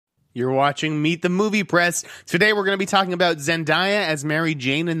You're watching Meet the Movie Press. Today we're going to be talking about Zendaya as Mary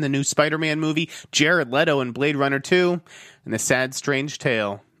Jane in the new Spider-Man movie, Jared Leto in Blade Runner 2, and the sad, strange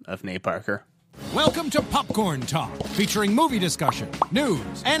tale of Nate Parker. Welcome to Popcorn Talk, featuring movie discussion, news,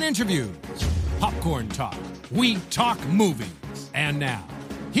 and interviews. Popcorn Talk. We talk movies. And now,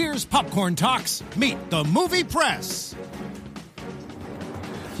 here's Popcorn Talk's Meet the Movie Press.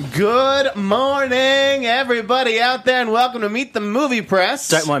 Good morning, everybody out there, and welcome to Meet the Movie Press.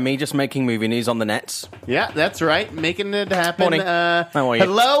 Don't mind me, just making movie news on the nets. Yeah, that's right, making it happen. Morning. How are you?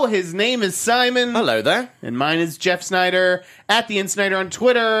 Hello, his name is Simon. Hello there. And mine is Jeff Snyder, at the InSnyder on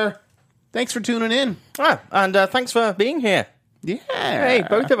Twitter. Thanks for tuning in. And thanks for being here. Yeah. Hey,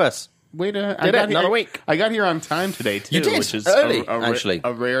 both of us. Wait, another week. I got here on time today, too. You did, which is early, actually.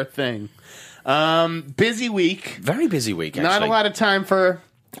 A rare thing. Busy week. Very busy week, actually. Not a lot of time for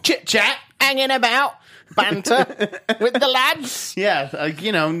chit-chat. Hanging about, banter with the lads. Yeah,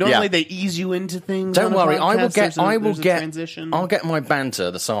 normally they ease you into things. Don't worry, There's a get transition. I'll get my banter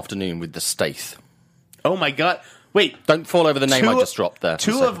this afternoon with the Staith. Oh my god. Wait. Don't fall over the name I just dropped there.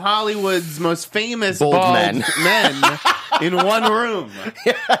 Two of Hollywood's most famous bald men in one room.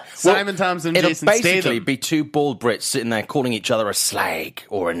 Simon Thompson, Jason Statham. It'll basically Statham. be two bald Brits sitting there calling each other a slag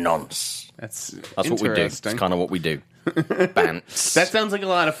or a nonce. That's what we do. It's kind of what we do. Bants. That sounds like a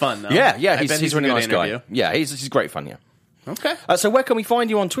lot of fun, though. Yeah, I bet he's a really nice interview. guy. Yeah, he's great fun, yeah. Okay. So where can we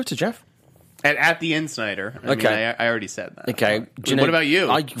find you on Twitter, Jeff? At the InSnyder. Okay. I already said that. Okay. What about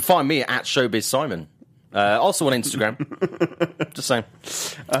you? You can find me at Showbiz Simon. Also on Instagram. Just saying.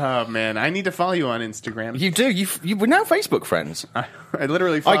 Oh, man. I need to follow you on Instagram. You do. We're now Facebook friends. I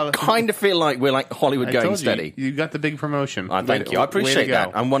literally follow... I kind of feel like we're like Hollywood I going told steady. You got the big promotion. Thank you. I appreciate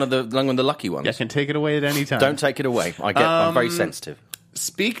that. I'm one of the lucky ones. I can take it away at any time. Don't take it away. I'm very sensitive.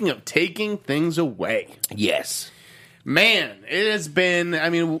 Speaking of taking things away. Yes. Man, it has been... I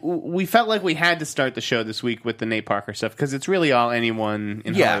mean, we felt like we had to start the show this week with the Nate Parker stuff, because it's really all anyone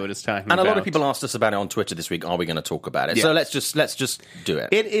in Hollywood is talking about. And a lot of people asked us about it on Twitter this week. Are we going to talk about it? Yeah. So let's just do it.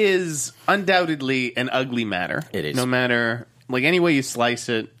 It is undoubtedly an ugly matter. It is. No matter... Like, any way you slice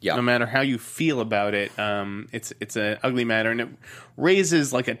it, Yeah. no matter how you feel about it, it's an ugly matter, and it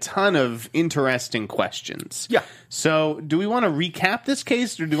raises, like, a ton of interesting questions. Yeah. So, do we want to recap this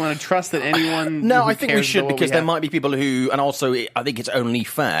case, or do we want to trust that anyone No, who I think we cares should, about what because we there have- might be people who... And also, I think it's only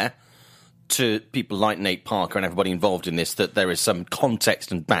fair to people like Nate Parker and everybody involved in this that there is some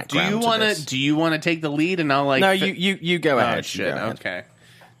context and background to this. Do you want to take the lead, and I'll, like... No, you go ahead. Oh, shit, You go ahead. okay.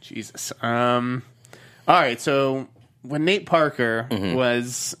 Jesus. All right, so... When Nate Parker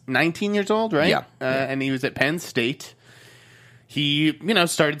was 19 years old, right? Yeah. And he was at Penn State, he,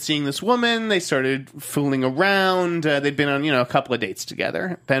 started seeing this woman. They started fooling around. They'd been on, a couple of dates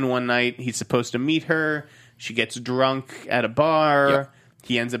together. Then one night, he's supposed to meet her. She gets drunk at a bar. Yep.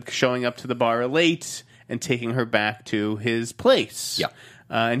 He ends up showing up to the bar late and taking her back to his place. Yeah.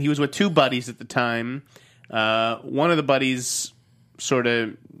 And he was with two buddies at the time. One of the buddies sort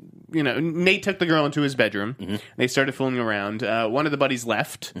of... Nate took the girl into his bedroom. They started fooling around. One of the buddies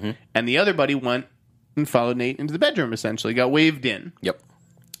left, and the other buddy went and followed Nate into the bedroom, essentially. Got waved in. Yep.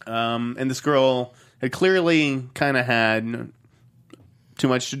 And this girl had clearly kind of had too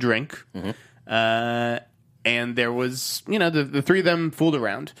much to drink. And there was, the three of them fooled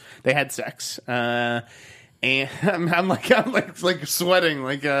around. They had sex. And I'm like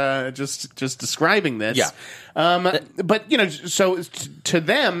sweating, just describing this. Yeah. But so to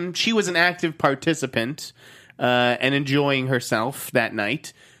them, she was an active participant and enjoying herself that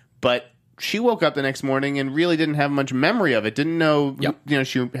night. But she woke up the next morning and really didn't have much memory of it. Didn't know, Yep.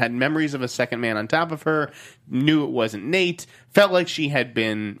 She had memories of a second man on top of her. Knew it wasn't Nate. Felt like she had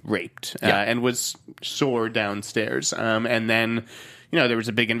been raped and was sore downstairs. And then. There was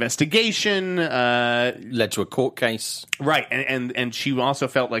a big investigation. Led to a court case. Right, and she also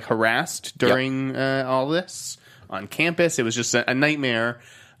felt like harassed during all this on campus. It was just a nightmare.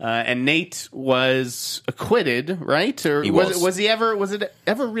 And Nate was acquitted, right? Or He was. Was it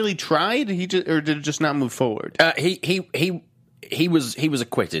ever really tried? Or did it just not move forward? He was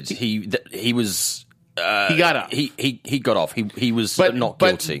acquitted. He was. He got off. He got off. He was not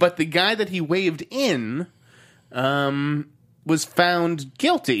guilty. But the guy that he waved in, was found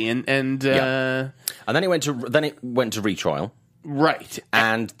guilty, and and then it went to retrial. Right,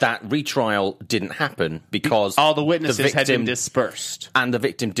 and that retrial didn't happen because all the witnesses had been dispersed, and the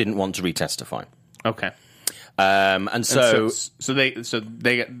victim didn't want to retestify. Okay, and so they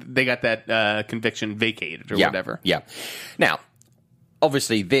got that conviction vacated or whatever. Yeah. Now,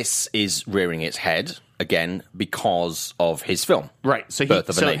 obviously, this is rearing its head again because of his film, right? So Birth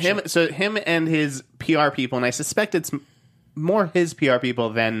of a Nation. him and his PR people, and I suspect it's more his PR people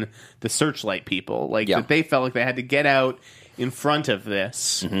than the Searchlight people. Like that they felt like they had to get out in front of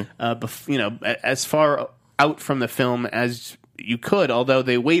this, as far out from the film as you could, although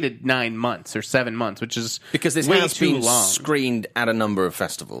they waited 9 months or 7 months, which is because this way has too been long. screened at a number of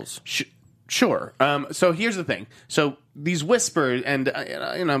festivals. Sure. So here's the thing. So these whispers and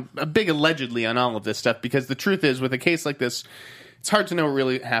a big allegedly on all of this stuff, because the truth is, with a case like this, it's hard to know what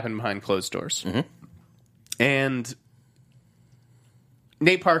really happened behind closed doors. And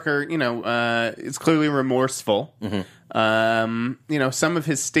Nate Parker, is clearly remorseful. Some of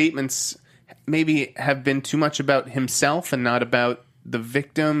his statements maybe have been too much about himself and not about the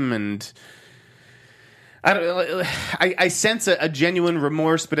victim, and I sense a genuine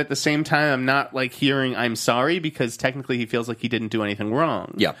remorse, but at the same time, I'm not like hearing "I'm sorry" because technically he feels like he didn't do anything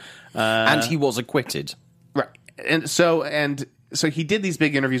wrong. Yeah, and he was acquitted. Right, and so he did these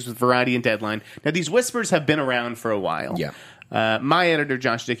big interviews with Variety and Deadline. Now these whispers have been around for a while. Yeah. My editor,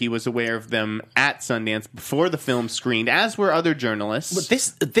 Josh Dickey, was aware of them at Sundance before the film screened, as were other journalists.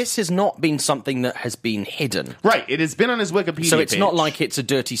 But this has not been something that has been hidden. Right. It has been on his Wikipedia So it's page. not like it's a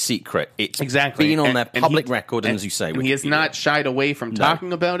dirty secret. It's exactly been on their public he, record, and as you say, and he has not shied away from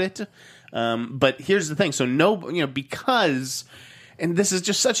talking about it. But here's the thing. So because, and this is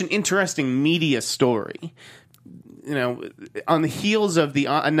just such an interesting media story, on the heels of the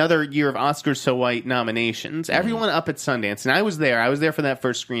another year of Oscars So White nominations, everyone up at Sundance, and I was there for that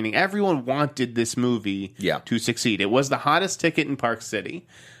first screening, everyone wanted this movie to succeed. It was the hottest ticket in Park City.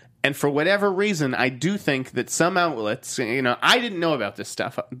 And for whatever reason, I do think that some outlets, I didn't know about this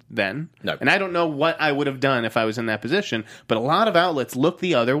stuff then. No. And I don't know what I would have done if I was in that position, but a lot of outlets looked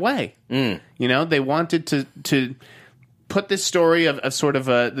the other way. They wanted to put this story of sort of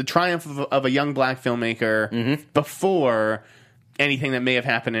the triumph of a young black filmmaker before anything that may have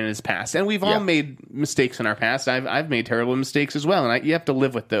happened in his past. And we've all made mistakes in our past. I've made terrible mistakes as well, and you have to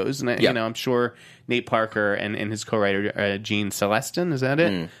live with those. And I'm sure Nate Parker and his co-writer Gene Celestin, is that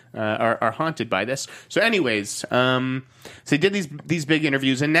it, are haunted by this. So anyways, so they did these big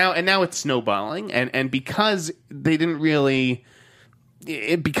interviews, and now it's snowballing, and because they didn't really.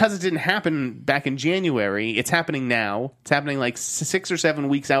 Because it didn't happen back in January, it's happening now. It's happening like 6 or 7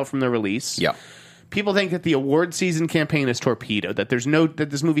 weeks out from the release. Yeah. People think that the award season campaign is torpedoed, that this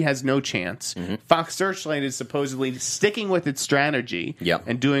movie has no chance. Fox Searchlight is supposedly sticking with its strategy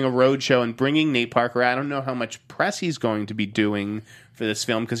and doing a roadshow and bringing Nate Parker. I don't know how much press he's going to be doing for this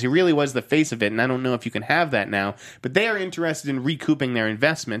film because he really was the face of it, and I don't know if you can have that now. But they are interested in recouping their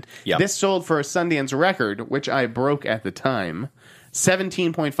investment. This sold for a Sundance record, which I broke at the time,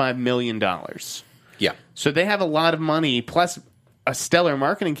 $17.5 million. Yeah. So they have a lot of money, plus a stellar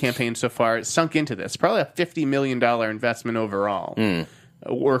marketing campaign so far sunk into this. Probably a $50 million investment overall.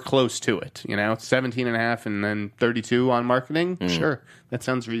 Or close to it. 17.5 and then 32 on marketing. Sure. That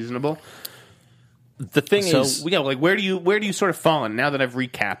sounds reasonable. The thing is, where do you sort of fall in now that I've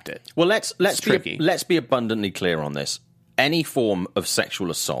recapped it? Well, let's be abundantly clear on this. Any form of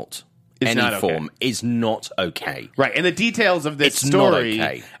sexual assault is not okay. Right, and the details of this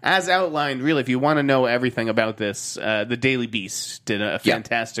story, as outlined, really, if you want to know everything about this, the Daily Beast did a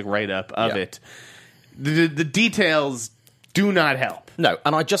fantastic write-up of it. The details do not help. No,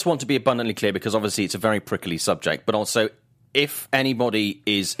 and I just want to be abundantly clear, because obviously it's a very prickly subject, but also, if anybody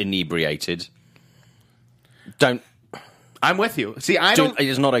is inebriated, don't... I'm with you. See, it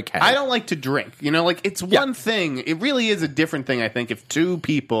is not okay. I don't like to drink. It's one thing. It really is a different thing, I think, if two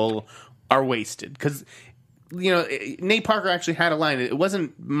people are wasted. Because, Nate Parker actually had a line. It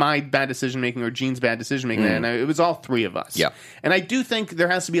wasn't my bad decision-making or Gene's bad decision-making. And it was all three of us. Yeah. And I do think there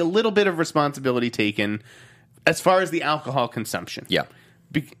has to be a little bit of responsibility taken as far as the alcohol consumption. Yeah.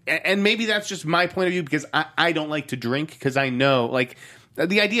 And maybe that's just my point of view, because I don't like to drink, because I know,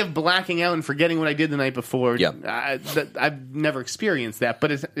 the idea of blacking out and forgetting what I did the night before, I've never experienced that,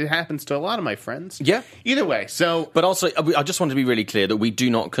 but it happens to a lot of my friends. Yeah. Either way, so... But also, I just want to be really clear that we do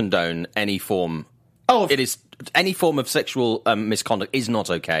not condone any form... any form of sexual misconduct is not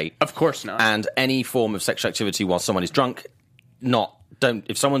okay. Of course not. And any form of sexual activity while someone is drunk,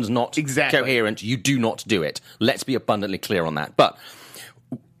 if someone's not coherent, you do not do it. Let's be abundantly clear on that. But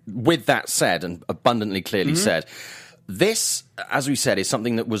with that said, and abundantly clearly said... This, as we said, is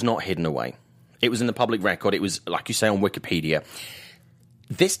something that was not hidden away. It was in the public record. It was, like you say, on Wikipedia.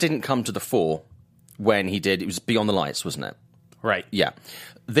 This didn't come to the fore when he did. It was Beyond the Lights, wasn't it? Right. Yeah.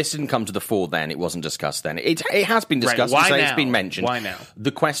 This didn't come to the fore then. It wasn't discussed then. It has been discussed. Right. Why now? It's been mentioned. Why now?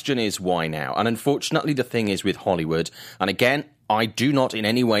 The question is, why now? And unfortunately, the thing is with Hollywood, and again, I do not in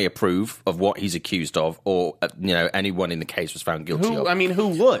any way approve of what he's accused of, or anyone in the case was found guilty of. Who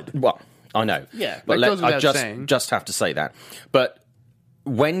would? Well, I know. Yeah, but that goes without I saying. just have to say that. But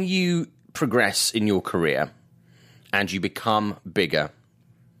when you progress in your career and you become bigger,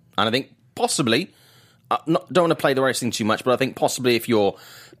 and I think possibly, don't want to play the race thing too much, but I think possibly if you're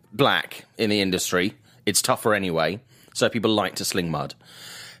black in the industry, it's tougher anyway, so people like to sling mud.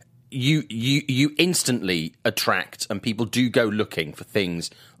 You instantly attract, and people do go looking for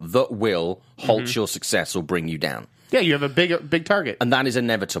things that will halt your success or bring you down. Yeah, you have a big target. And that is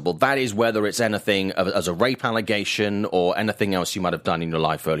inevitable. That is whether it's anything as a rape allegation or anything else you might have done in your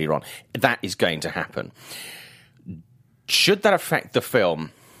life earlier on. That is going to happen. Should that affect the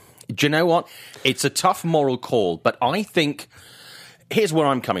film? Do you know what? It's a tough moral call, but I think... Here's where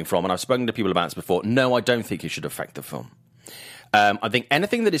I'm coming from, and I've spoken to people about this before. No, I don't think it should affect the film. I think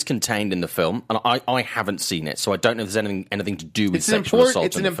anything that is contained in the film, and I haven't seen it, so I don't know if there's anything to do with sexual assault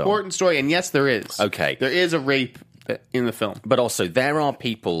in the film. It's an important story, and yes, there is. Okay. There is a rape in the film. But also, there are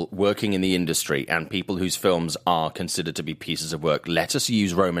people working in the industry and people whose films are considered to be pieces of work. Let us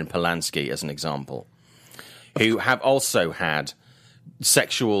use Roman Polanski as an example, who have also had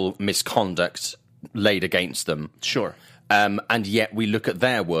sexual misconduct laid against them. Sure. And yet we look at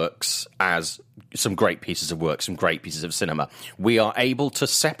their works as some great pieces of work, some great pieces of cinema. We are able to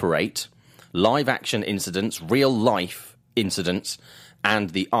separate live-action incidents, real-life incidents, and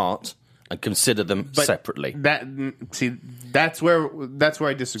the art and consider them separately. That's where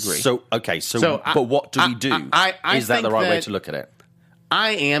I disagree. But what do we do? Is that the right way to look at it?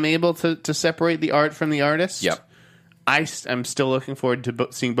 I am able to separate the art from the artist. Yep. I'm still looking forward to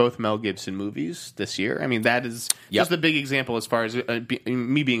seeing both Mel Gibson movies this year. I mean, that is just the big example as far as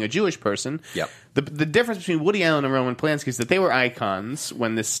me being a Jewish person. Yep. The difference between Woody Allen and Roman Polanski is that they were icons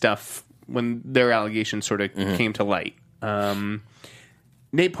when their allegations sort of came to light.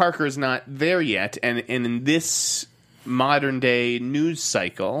 Nate Parker is not there yet, and in this modern day news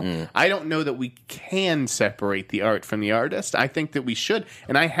cycle, I don't know that we can separate the art from the artist. I think that we should,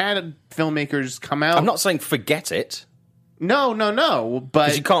 and I had filmmakers come out. I'm not saying forget it. No, but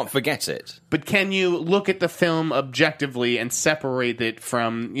because you can't forget it. But can you look at the film objectively and separate it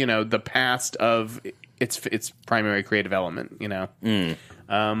from the past of its primary creative element?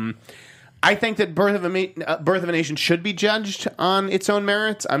 I think that Birth of a Nation should be judged on its own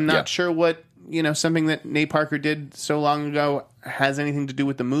merits. I'm not sure what something that Nate Parker did so long ago has anything to do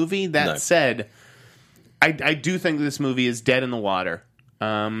with the movie. That said, I do think this movie is dead in the water.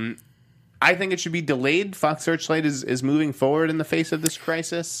 I think it should be delayed. Fox Searchlight is moving forward in the face of this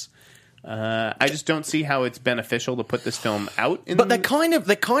crisis. I just don't see how it's beneficial to put this film out. But they're kind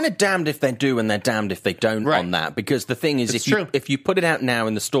of damned if they do and they're damned if they don't on that. Because the thing is, if you put it out now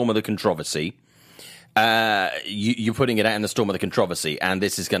in the storm of the controversy, you're putting it out in the storm of the controversy, and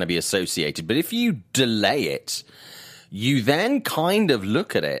this is going to be associated. But if you delay it, you then kind of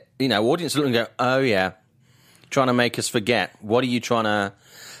look at it. Audience look and go, "Oh yeah, trying to make us forget. What are you trying to?"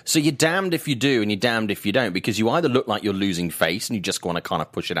 So you're damned if you do and you're damned if you don't, because you either look like you're losing face and you just want to kind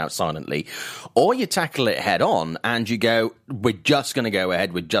of push it out silently, or you tackle it head on and you go, we're just going to go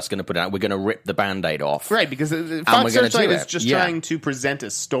ahead, we're just going to put it out, we're going to rip the Band-Aid off. Right, because Fox Searchlight is just trying to present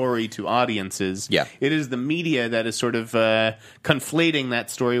a story to audiences. Yeah. It is the media that is sort of conflating that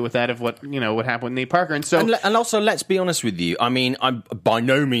story with that of what happened with Nate Parker. And also, let's be honest with you. I mean, I'm by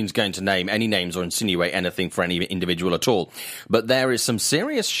no means going to name any names or insinuate anything for any individual at all, but there is some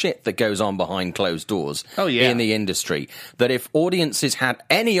serious shit that goes on behind closed doors in the industry that if audiences had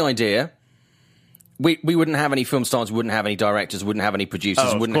any idea, we wouldn't have any film stars, we wouldn't have any directors, we wouldn't have any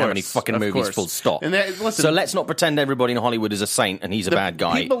producers, we wouldn't have any fucking movies, full stop. So let's not pretend everybody in Hollywood is a saint and he's a bad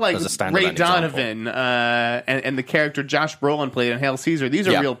guy. People like as a Ray Donovan and the character Josh Brolin played in Hail Caesar, these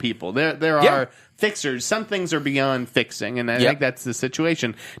are real people. There are fixers. Some things are beyond fixing, and I think that's the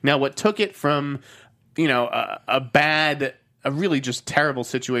situation. Now, what took it from a really just terrible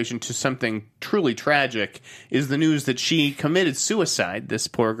situation to something truly tragic is the news that she committed suicide, this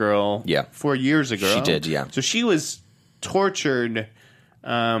poor girl, 4 years ago. She did, So she was tortured,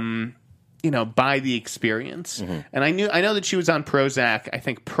 by the experience. Mm-hmm. And I know that she was on Prozac, I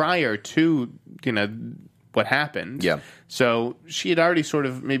think, prior to, what happened. Yeah. So she had already sort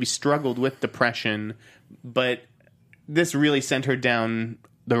of maybe struggled with depression, but this really sent her down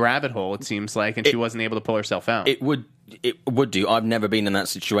the rabbit hole, it seems like, and she wasn't able to pull herself out. It would do. I've never been in that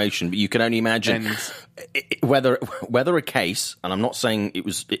situation, but you can only imagine whether a case, and I'm not saying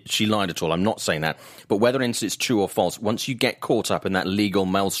she lied at all, I'm not saying that, but whether it's true or false, once you get caught up in that legal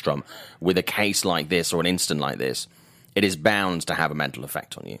maelstrom with a case like this or an incident like this, it is bound to have a mental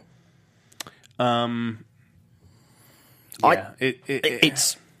effect on you.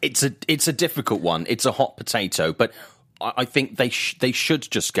 It's a difficult one. It's a hot potato, but I think they should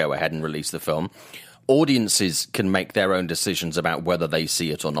just go ahead and release the film. Audiences can make their own decisions about whether they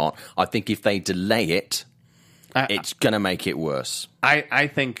see it or not. I think if they delay it, it's going to make it worse. I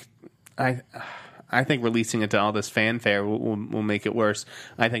think releasing it to all this fanfare will make it worse.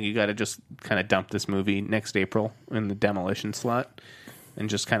 I think you got to just kind of dump this movie next April in the demolition slot and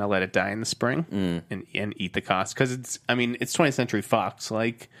just kind of let it die in the spring and eat the cost. Because it's 20th Century Fox,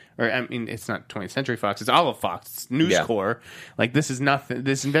 it's not 20th Century Fox, it's all of Fox, it's News Corp. Like, this is nothing.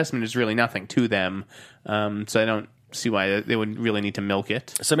 This investment is really nothing to them. So I don't see why they would really need to milk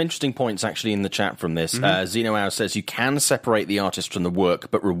it. Some interesting points actually in the chat from this. Zeno Hour says you can separate the artist from the work,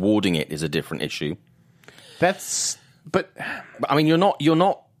 but rewarding it is a different issue. But I mean, you're not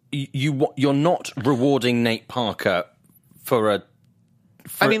rewarding Nate Parker for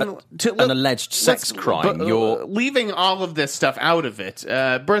an alleged sex crime. But, you're leaving all of this stuff out of it.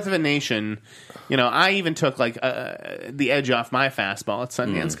 Birth of a Nation. I even took the edge off my fastball at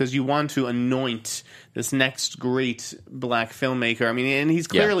Sundance because you want to anoint this next great black filmmaker. I mean, and he's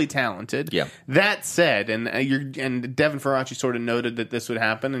clearly talented. Yeah. That said, and Devin Faraci sort of noted that this would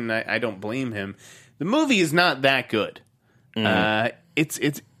happen, and I don't blame him. The movie is not that good.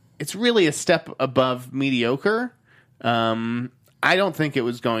 It's really a step above mediocre. I don't think it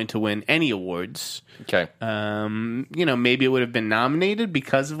was going to win any awards. Okay. Maybe it would have been nominated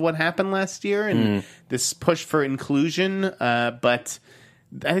because of what happened last year and this push for inclusion. But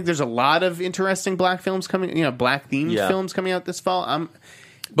I think there's a lot of interesting black films coming, black themed films coming out this fall.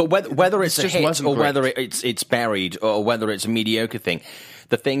 But whether it's a hit or whether it's buried or whether it's a mediocre thing,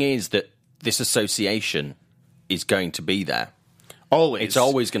 the thing is that this association is going to be there. Always. It's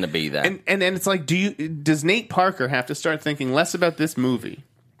always going to be there. And it's like, does Nate Parker have to start thinking less about this movie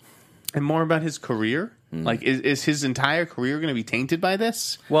and more about his career? Like, is his entire career going to be tainted by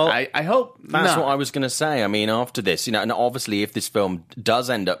this? Well, I hope that's what I was going to say. I mean, after this, and obviously if this film does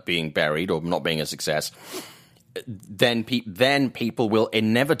end up being buried or not being a success, then people will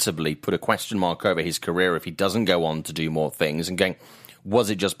inevitably put a question mark over his career if he doesn't go on to do more things and going,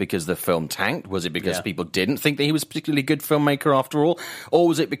 was it just because the film tanked? Was it because people didn't think that he was a particularly good filmmaker after all? Or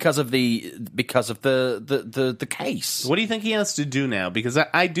was it because of the case? What do you think he has to do now? Because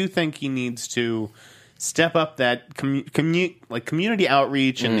I do think he needs to step up that community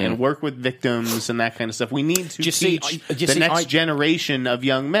outreach and work with victims and that kind of stuff. We need to teach the next generation of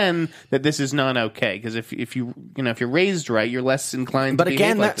young men that this is not okay. Because if you're raised right, you're less inclined. But to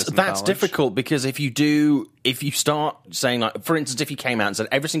again, behave like this in that's college. difficult because if you start saying, like, for instance, if you came out and said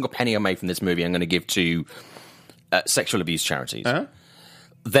every single penny I made from this movie I'm going to give to sexual abuse charities,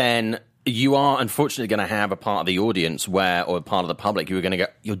 then you are unfortunately going to have a part of the audience or a part of the public who are going to go,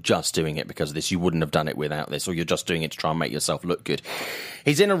 you're just doing it because of this. You wouldn't have done it without this, or you're just doing it to try and make yourself look good.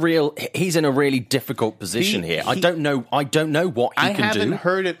 He's in a really difficult position here. I don't know what he can do. I haven't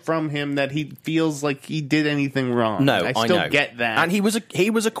heard it from him that he feels like he did anything wrong. No, I still get that. And he was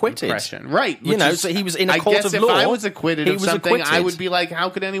acquitted. Impression. Right. So he was in a court of law. If I was acquitted of something, I would be like, how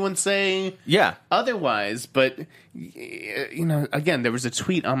could anyone say otherwise? But again, there was a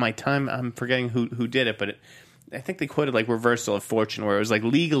tweet on my time. I'm forgetting who did it, but I think they quoted like reversal of fortune, where it was like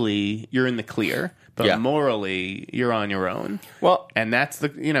legally you're in the clear, but morally you're on your own. Well, and that's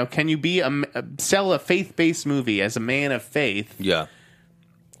can you be sell a faith-based movie as a man of faith? Yeah.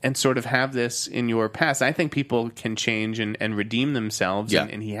 And sort of have this in your past. I think people can change and redeem themselves. Yeah.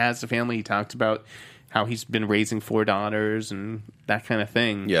 And he has a family. He talked about how he's been raising 4 daughters and that kind of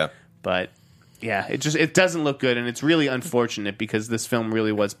thing. Yeah. But yeah, it doesn't look good, and it's really unfortunate because this film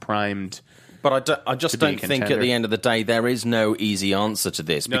really was primed. But I just don't think at the end of the day there is no easy answer to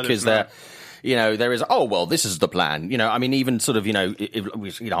this because there is, this is the plan. I mean, even sort of,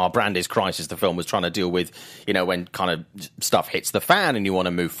 our brand is Crisis, the film was trying to deal with, when kind of stuff hits the fan and you want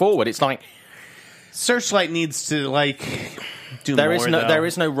to move forward. It's like Searchlight needs to do there more. There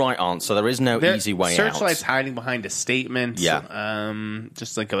is no right answer. There is no easy way out. Searchlight's hiding behind a statement. Yeah.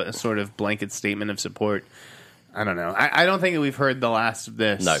 Just like a sort of blanket statement of support. I don't know. I don't think that we've heard the last of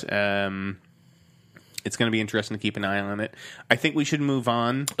this. No. It's going to be interesting to keep an eye on it. I think we should move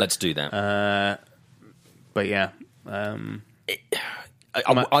on. Let's do that. But yeah.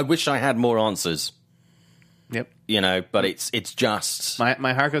 I wish I had more answers. Yep. But it's just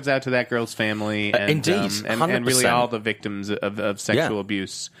my heart goes out to that girl's family, and indeed, and really all the victims of sexual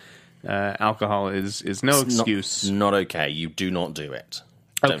abuse. Alcohol is no excuse. Not okay. You do not do it.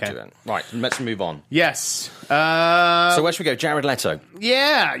 Don't do it. Right, let's move on. Yes. So where should we go? Jared Leto.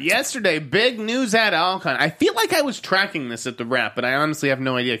 Yeah, yesterday, big news at Alcon. I feel like I was tracking this at the Wrap, but I honestly have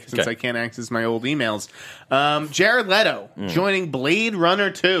no idea since I can't access my old emails. Jared Leto joining Blade Runner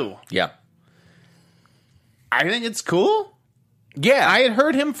 2. Yeah. I think it's cool. Yeah. I had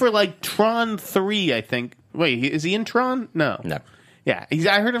heard him for like Tron 3, I think. Wait, is he in Tron? No. Yeah,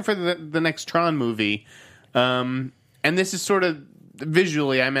 I heard him for the next Tron movie. And this is sort of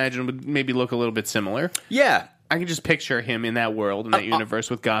visually, I imagine, would maybe look a little bit similar. Yeah. I can just picture him in that world, in that universe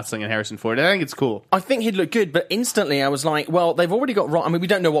with Gosling and Harrison Ford. I think it's cool. I think he'd look good, but instantly I was like, well, they've already got... I mean, we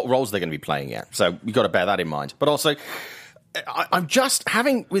don't know what roles they're going to be playing yet, so you've got to bear that in mind. But also, I'm just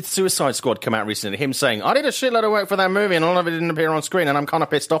having, with Suicide Squad come out recently, him saying, I did a shitload of work for that movie and all of it didn't appear on screen, and I'm kind of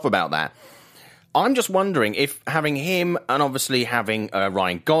pissed off about that. I'm just wondering if having him and obviously having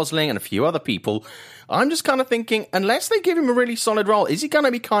Ryan Gosling and a few other people, I'm just kind of thinking, unless they give him a really solid role, is he going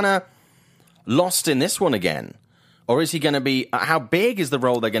to be kind of lost in this one again? Or is he going to be... how big is the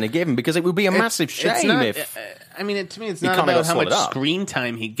role they're going to give him? Because it would be a massive shame if... I mean, to me, it's not about how much screen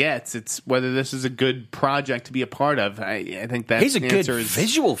time he gets. It's whether this is a good project to be a part of. I think that he's a good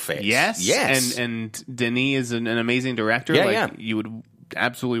visual fit. Yes. And Denis is an amazing director. You would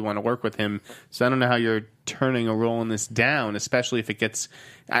absolutely want to work with him. So I don't know how you're turning a role in this down, especially if it gets...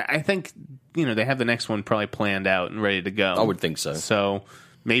 I think, they have the next one probably planned out and ready to go. I would think so. So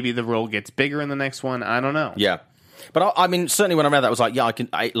maybe the role gets bigger in the next one. I don't know. Yeah. But I mean, certainly when I read that, I was like, yeah, I can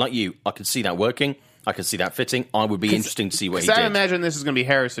see that working. I can see that fitting. I would be interesting to see what he did. I imagine this is going to be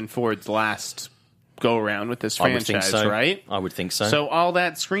Harrison Ford's last go-around with this franchise, right? I would think so. So all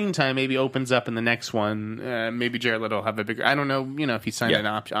that screen time maybe opens up in the next one. Maybe Jared Leto will have a bigger... I don't know, if he signed in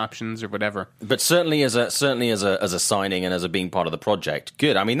options or whatever. But certainly as a signing and as a being part of the project,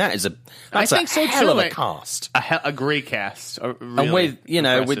 good. I mean, that's a hell of a cast. A great cast. Really and with,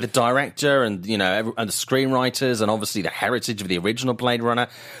 impressive. with the director and, and the screenwriters and obviously the heritage of the original Blade Runner,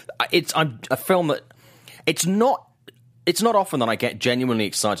 it's a film that... It's not often that I get genuinely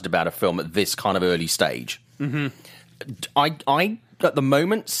excited about a film at this kind of early stage. Mm-hmm. I at the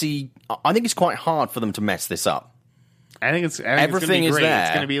moment I think it's quite hard for them to mess this up. I think everything it's is there.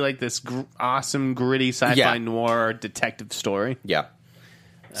 It's going to be like this awesome, gritty sci-fi noir detective story. Yeah.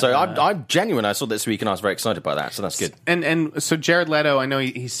 So I'm genuine. I saw this week and I was very excited by that. So that's good. And so Jared Leto, I know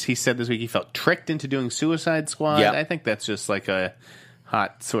he said this week he felt tricked into doing Suicide Squad. Yeah. I think that's just like a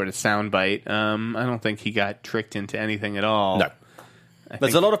hot sort of soundbite. I don't think he got tricked into anything at all. No.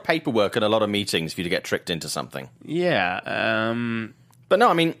 There's a lot of paperwork and a lot of meetings for you to get tricked into something. Yeah. But no,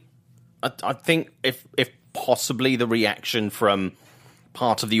 I mean, I think if possibly the reaction from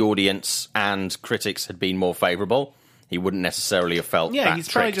part of the audience and critics had been more favourable, he wouldn't necessarily have felt that he's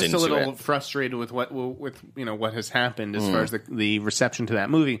probably just a little it. frustrated with what has happened as far as the reception to that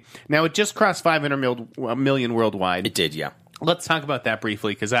movie. Now, it just crossed 500 million worldwide. It did, yeah. Let's talk about that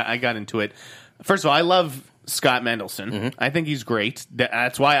briefly, because I got into it. First of all, I love Scott Mendelsohn. Mm-hmm. I think he's great.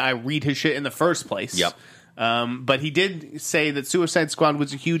 That's why I read his shit in the first place. Yep. But he did say that Suicide Squad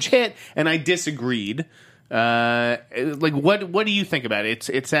was a huge hit, and I disagreed. What do you think about it?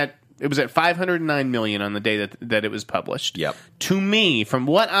 It was at 509 million on the day that it was published. Yep. To me, from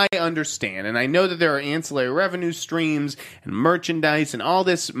what I understand, and I know that there are ancillary revenue streams and merchandise and all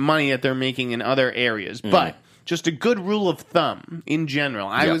this money that they're making in other areas, but just a good rule of thumb in general,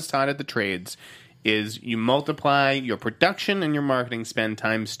 I was taught at the trades, is you multiply your production and your marketing spend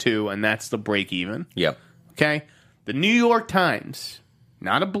times 2, and that's the break even. Yep. Okay? The New York Times,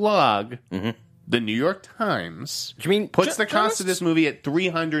 not a blog, the New York Times puts the cost of this movie at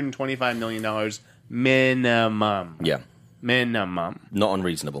 $325 million minimum. Yeah. Minimum. Not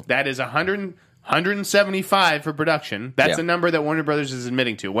unreasonable. That is 175 for production. That's a number that Warner Brothers is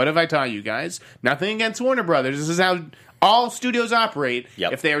admitting to. What have I taught you guys? Nothing against Warner Brothers. This is how all studios operate.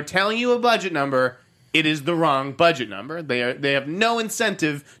 Yep. If they are telling you a budget number, it is the wrong budget number. They have no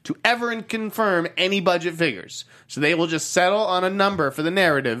incentive to ever confirm any budget figures. So they will just settle on a number for the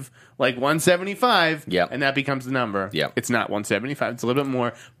narrative, like 175, and that becomes the number. Yep. It's not 175. It's a little bit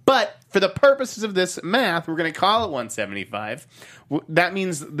more. But for the purposes of this math, we're going to call it 175. That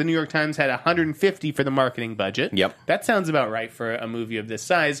means the New York Times had 150 for the marketing budget. Yep. That sounds about right for a movie of this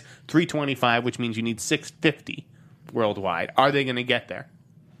size. 325, which means you need 650 worldwide. Are they going to get there?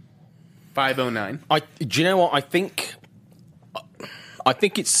 509. Do you know what? I think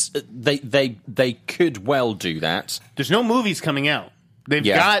it's they could well do that. There's no movies coming out. They've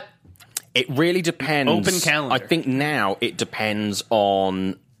got. It really depends. Open calendar. I think now it depends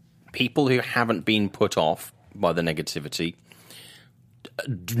on people who haven't been put off by the negativity.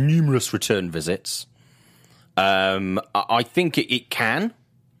 Numerous return visits. I think it can.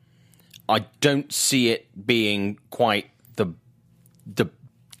 I don't see it being quite the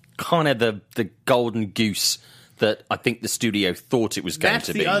kind of the golden goose that I think the studio thought it was going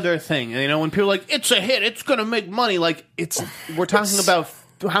to be. That's the other thing. When people are like, it's a hit, it's going to make money. Like, we're talking about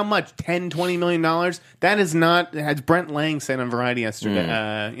how much? $10-20 million? That is not, as Brent Lang said on Variety yesterday,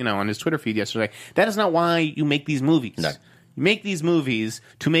 on his Twitter feed yesterday, that is not why you make these movies. No. You make these movies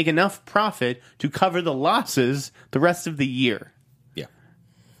to make enough profit to cover the losses the rest of the year. Yeah.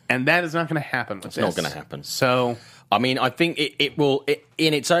 And that is not going to happen with this. It's not going to happen. So, I mean, I think it will,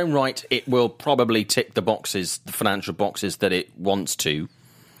 in its own right, it will probably tick the boxes, the financial boxes that it wants to.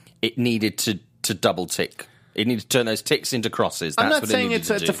 It needed to double tick. It needed to turn those ticks into crosses. That's I'm not what saying it's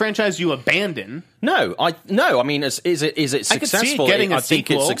a franchise you abandon. No. I mean, is it successful? I could see it getting a think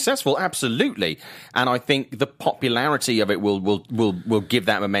sequel. it's successful, absolutely. And I think the popularity of it will give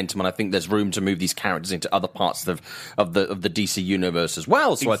that momentum. And I think there's room to move these characters into other parts of the DC universe as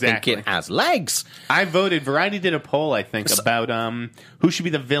well. So Exactly. I think it has legs. I voted. Variety did a poll, I think, about who should be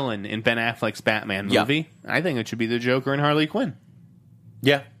the villain in Ben Affleck's Batman movie. Yeah. I think it should be the Joker and Harley Quinn.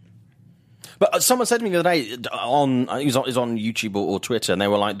 Yeah. But someone said to me the other day it was on YouTube or Twitter, and they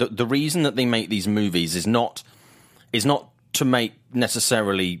were like, the reason that they make these movies is not to make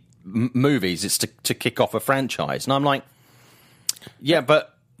necessarily movies; it's to kick off a franchise. And I'm like, yeah,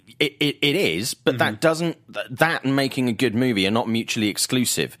 but it is, but that and making a good movie are not mutually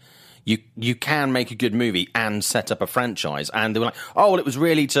exclusive. You can make a good movie and set up a franchise, and they were like, oh, well, it was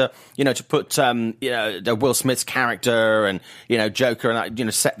really to put Will Smith's character and Joker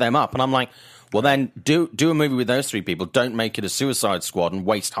and set them up, and I'm like, well, then do a movie with those three people. Don't make it a Suicide Squad and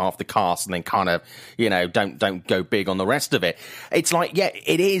waste half the cast, and then kind of don't go big on the rest of it. It's like, yeah,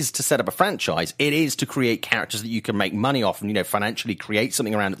 it is to set up a franchise. It is to create characters that you can make money off and financially create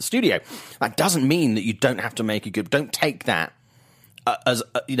something around at the studio. That doesn't mean that you don't have to make a good. Don't take that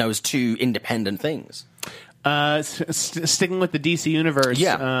as two independent things. Sticking with the DC universe,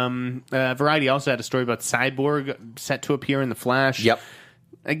 Variety also had a story about Cyborg set to appear in The Flash. Yep.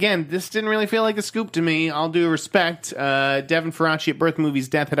 Again, this didn't really feel like a scoop to me. All due respect, Devin Faraci at Birth Movies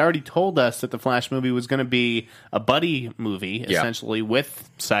Death had already told us that the Flash movie was going to be a buddy movie, essentially, with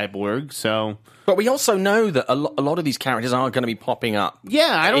Cyborg. So, but we also know that a lot of these characters are going to be popping up. Yeah,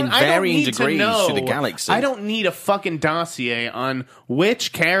 I don't need degrees to know. through the galaxy. I don't need a fucking dossier on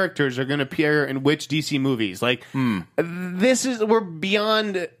which characters are going to appear in which DC movies. Like, we're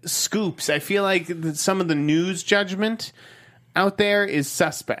beyond scoops. I feel like some of the news judgment out there is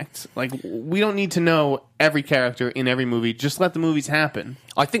suspect. Like, we don't need to know every character in every movie. Just let the movies happen.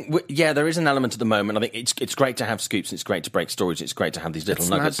 I think, there is an element at the moment. I think it's great to have scoops. It's great to break stories. It's great to have these little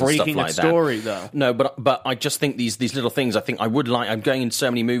nuggets and stuff like that. It's not breaking a story, though. No, but I just think these little things. I think I would like. I'm going in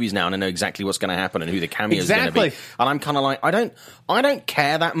so many movies now, and I know exactly what's going to happen and who the cameo is going to be. And I'm kind of like, I don't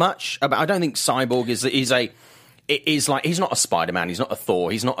care that much about. I don't think Cyborg is like, he's not a Spider-Man. He's not a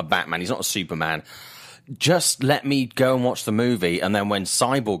Thor. He's not a Batman. He's not a Superman. Just let me go and watch the movie, and then when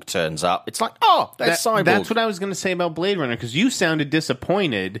Cyborg turns up, it's like, oh, that's Cyborg. That's what I was going to say about Blade Runner, because you sounded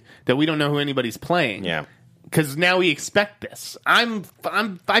disappointed that we don't know who anybody's playing. Yeah. Because now we expect this. I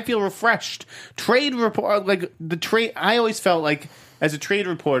feel refreshed. Trade report, like the trade. I always felt like as a trade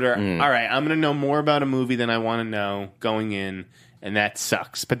reporter, all right, I'm going to know more about a movie than I want to know going in. And that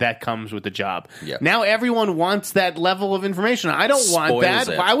sucks, but that comes with the job. Yep. Now everyone wants that level of information. I don't want that.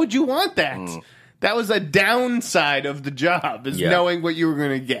 It. Why would you want that? That was a downside of the job, is knowing what you were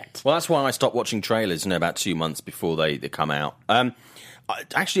going to get. Well, that's why I stopped watching trailers, about 2 months before they come out.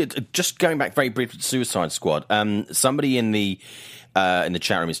 Actually, just going back very briefly to Suicide Squad, somebody in the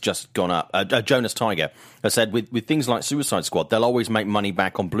chat room has just gone up. Jonas Tiger has said, with things like Suicide Squad, they'll always make money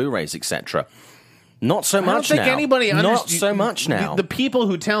back on Blu-rays, etc. Not so much now. I don't think anybody Not so much now. The people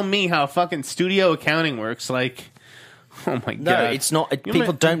who tell me how fucking studio accounting works, like... Oh my god! No, it's not.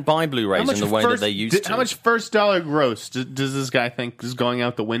 People don't buy Blu-rays in the way that they used to. How much first dollar gross does this guy think is going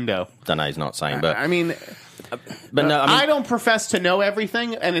out the window? Don't know. He's not saying, but I mean, but no, I don't profess to know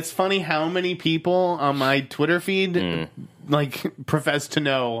everything, and it's funny how many people on my Twitter feed profess to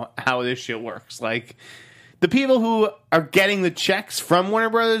know how this shit works. Like, the people who are getting the checks from Warner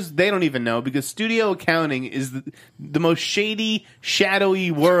Brothers, they don't even know, because studio accounting is the most shady, shadowy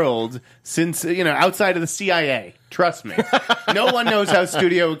world since, outside of the CIA. Trust me. No one knows how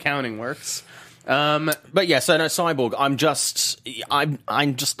studio accounting works. But yeah, so no, Cyborg,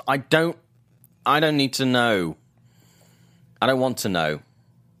 I don't need to know. I don't want to know.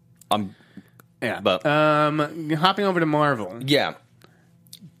 But hopping over to Marvel. Yeah.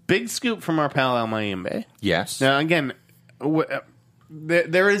 Big scoop from our pal Al Mayimbe. Yes. Now, again,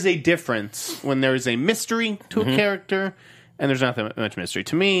 there is a difference when there is a mystery to a character, and there's not that much mystery.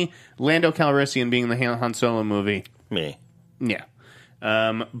 To me, Lando Calrissian being the Han Solo movie. Me. Yeah.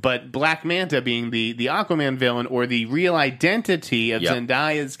 But Black Manta being the Aquaman villain, or the real identity of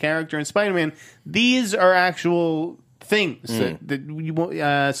Zendaya's character in Spider-Man, these are actual things. That you won't,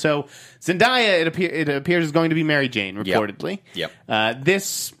 so Zendaya, it appears, is going to be Mary Jane, reportedly. Yep.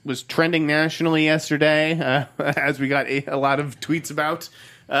 This was trending nationally yesterday, as we got a lot of tweets about.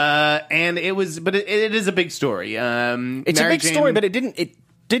 And it is a big story. It's Mary a big Jane, story, but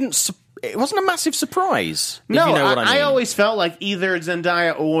it wasn't a massive surprise. No, you know what I mean. I always felt like either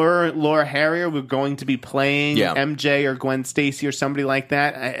Zendaya or Laura Harrier were going to be playing MJ or Gwen Stacy or somebody like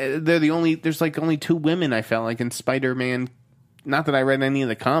that. There's like only two women, I felt like, in Spider-Man. Not that I read any of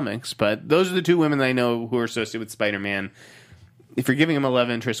the comics, but those are the two women I know who are associated with Spider-Man. If you're giving them a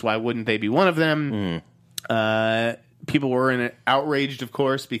love interest, why wouldn't they be one of them? People were outraged, of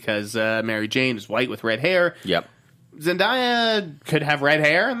course, because Mary Jane is white with red hair. Yep. Zendaya could have red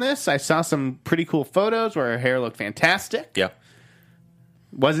hair in this. I saw some pretty cool photos where her hair looked fantastic. Yeah.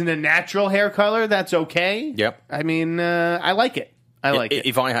 Wasn't a natural hair color. That's okay. Yep. I mean, I like it. I like it.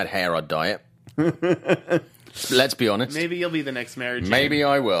 If I had hair, I'd dye it. Let's be honest. Maybe you'll be the next Mary Jane. Maybe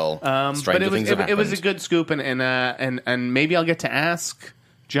I will. But it was a good scoop, and maybe I'll get to ask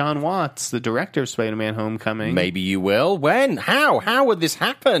John Watts, the director of Spider-Man: Homecoming. Maybe you will. When? How? How would this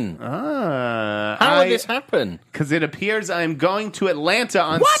happen? How would this happen? Because it appears I'm going to Atlanta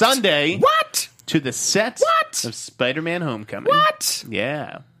on Sunday. What? To the set of Spider-Man: Homecoming. What?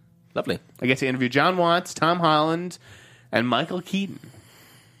 Yeah. Lovely. I get to interview John Watts, Tom Holland, and Michael Keaton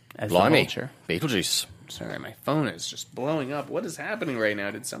as the Vulture. Beetlejuice. Sorry, my phone is just blowing up. What is happening right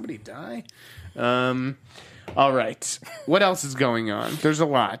now? Did somebody die? All right. What else is going on? There's a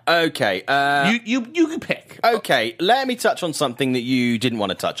lot. Okay. You can pick. Okay. Let me touch on something that you didn't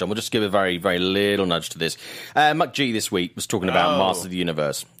want to touch on. We'll just give a very, very little nudge to this. Muck G this week was talking about Masters of the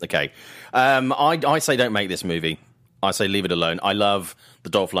Universe. Okay. I say don't make this movie. I say leave it alone. I love the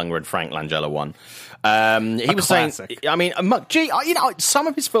Dolph Lundgren and Frank Langella one. He was classic. saying, I mean, Muck G, some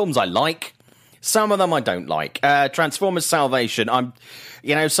of his films I like. Some of them I don't like. Transformers Salvation,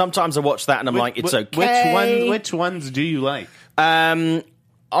 sometimes I watch that and I'm like, it's okay. Which ones do you like? I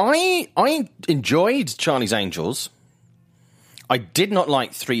enjoyed Charlie's Angels. I did not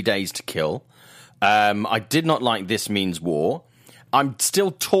like 3 Days to Kill. I did not like This Means War. I'm still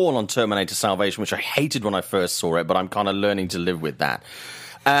torn on Terminator Salvation, which I hated when I first saw it, but I'm kind of learning to live with that.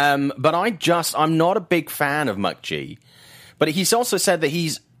 But I'm not a big fan of Muck G. But he's also said that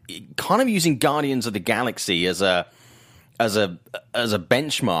he's kind of using Guardians of the Galaxy as a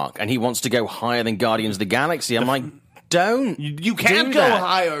benchmark, and he wants to go higher than Guardians of the Galaxy. I'm like, you can't go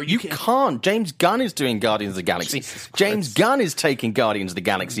higher. You can't. James Gunn is doing Guardians of the Galaxy. James Gunn is taking Guardians of the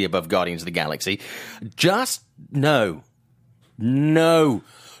Galaxy above Guardians of the Galaxy. Just no,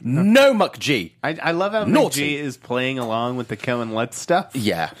 Muck G. I love how Muck G is playing along with the Kellen Lutz stuff.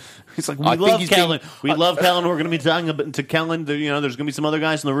 Yeah. He's like, we love Kellen. We love Kellen. We're going to be talking to Kellen. There's going to be some other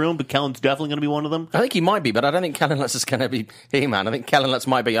guys in the room, but Kellen's definitely going to be one of them. I think he might be, but I don't think Kellen Lutz is going to be man. I think Kellen Lutz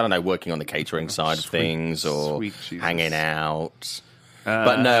might be, I don't know, working on the catering side of things or hanging out.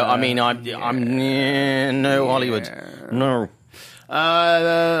 But no, I mean, I'm no Hollywood. No.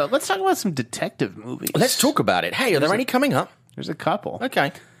 Let's talk about some detective movies. Let's talk about it. Hey, are there any coming up? There's a couple.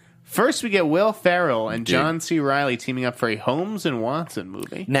 Okay. First, we get Will Ferrell and John C. Reilly teaming up for a Holmes and Watson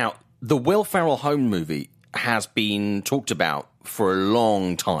movie. Now, the Will Ferrell Holmes movie has been talked about for a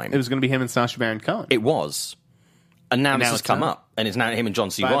long time. It was going to be him and Sacha Baron Cohen. It was. And now this has come up. And it's now him and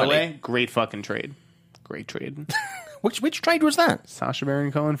John C. Reilly. By the way, great fucking trade. Great trade. Which trade was that? Sacha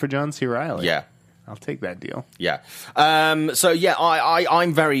Baron Cohen for John C. Reilly. Yeah. I'll take that deal. Yeah. I'm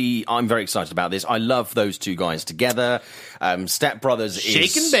very excited about this. I love those two guys together. Step Brothers is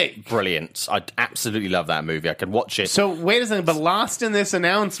Shake and bake. Brilliant. I absolutely love that movie. I could watch it. So wait a second, but lost in this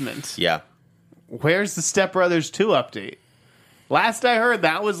announcement. Yeah. Where's the Step Brothers 2 update? Last I heard,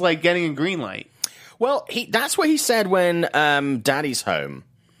 that was like getting a green light. Well, that's what he said when Daddy's Home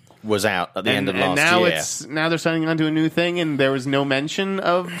was out at the end of last year. Now they're signing on to a new thing, and there was no mention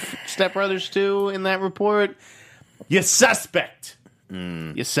of Step Brothers 2 in that report. You suspect.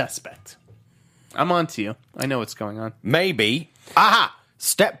 You suspect. I'm on to you. I know what's going on. Maybe. Aha!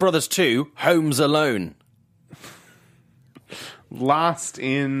 Step Brothers 2, Homes Alone. Lost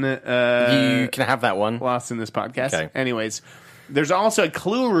in... you can have that one. Lost in this podcast. Okay. Anyways... There's also a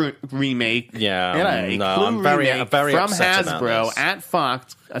Clue remake. Yeah, I'm very from Hasbro at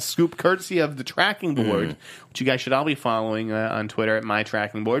Fox, a scoop courtesy of the Tracking Board, which you guys should all be following on Twitter at My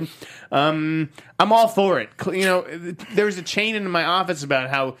Tracking Board. I'm all for it. There's a chain in my office about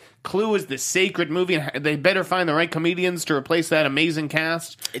how Clue is the sacred movie, and they better find the right comedians to replace that amazing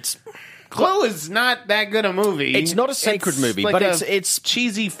cast. Clue is not that good a movie. It's not a sacred movie, but it's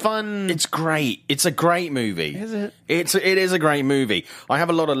cheesy fun. It's great. It's a great movie. Is it? It is a great movie. I have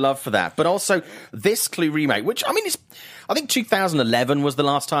a lot of love for that. But also this Clue remake, which I think 2011 was the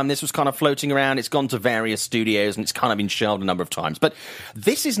last time this was kind of floating around. It's gone to various studios and it's kind of been shelved a number of times. But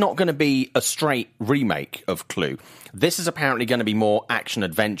this is not going to be a straight remake of Clue. This is apparently going to be more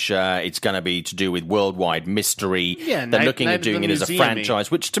action-adventure. It's going to be to do with worldwide mystery. Yeah, they're looking at doing it as a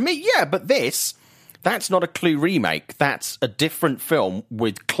franchise, which to me, but that's not a Clue remake. That's a different film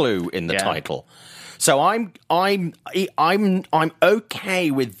with Clue in the title. So I'm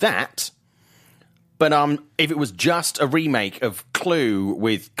okay with that. But if it was just a remake of Clue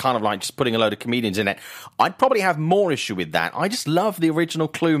with kind of like just putting a load of comedians in it, I'd probably have more issue with that. I just love the original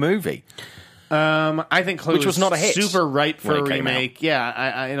Clue movie. I think Clue was not a hit, super ripe for a remake. Yeah,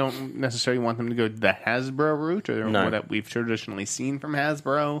 I don't necessarily want them to go the Hasbro route or what we've traditionally seen from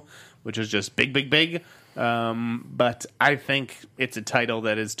Hasbro, which is just big. But I think it's a title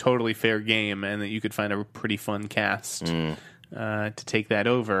that is totally fair game and that you could find a pretty fun cast to take that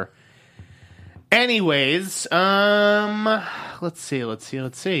over. Anyways, let's see.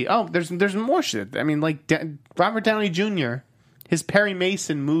 Oh, there's more shit. I mean, like Robert Downey Jr., his Perry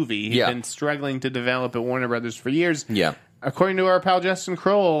Mason movie, he's been struggling to develop at Warner Brothers for years. Yeah. According to our pal Justin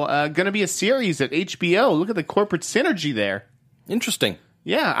Kroll, going to be a series at HBO. Look at the corporate synergy there. Interesting.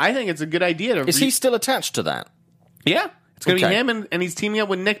 Yeah, I think it's a good idea. Is he still attached to that? Yeah. It's going to be him, and he's teaming up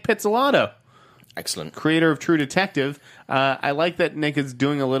with Nick Pizzolatto. Excellent. Creator of True Detective. I like that Nick is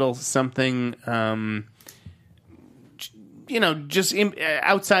doing a little something, just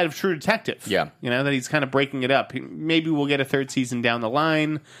outside of True Detective. Yeah. That he's kind of breaking it up. Maybe we'll get a third season down the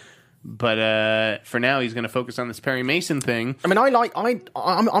line, but for now he's going to focus on this Perry Mason thing. I mean,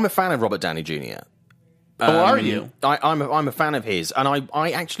 I'm a fan of Robert Downey Jr. Are you? I'm a fan of his, and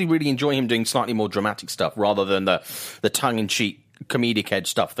I actually really enjoy him doing slightly more dramatic stuff rather than the tongue-in-cheek comedic edge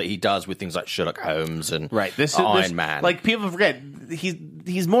stuff that he does with things like Sherlock Holmes and Iron Man. Like, people forget,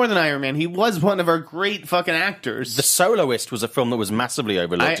 he's more than Iron Man. He was one of our great fucking actors. The Soloist was a film that was massively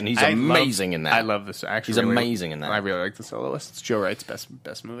overlooked, and he's amazing in that. I love this. Actually, he's amazing in that. I really like The Soloist. It's Joe Wright's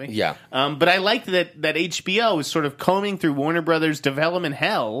best movie. Yeah. But I like that HBO is sort of combing through Warner Brothers' development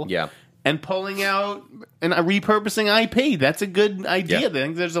hell. Yeah. And pulling out and repurposing IP. That's a good idea. Yeah. I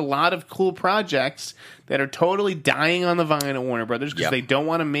think there's a lot of cool projects that are totally dying on the vine at Warner Brothers because they don't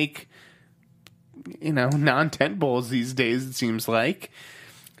want to make, non-tentpoles these days, it seems like.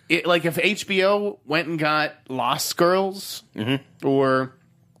 Like if HBO went and got Lost Girls or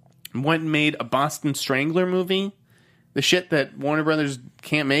went and made a Boston Strangler movie, the shit that Warner Brothers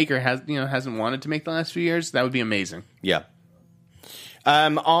can't make or hasn't wanted to make the last few years, that would be amazing. Yeah.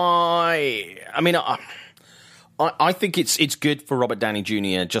 I think it's good for Robert Downey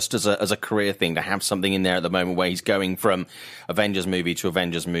Jr. just as a career thing to have something in there at the moment where he's going from Avengers movie to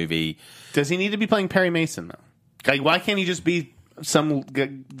Avengers movie. Does he need to be playing Perry Mason though? Like, why can't he just be some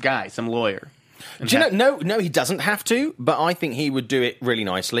guy, some lawyer? Do you know? No, he doesn't have to. But I think he would do it really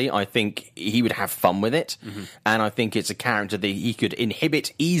nicely. I think he would have fun with it, and I think it's a character that he could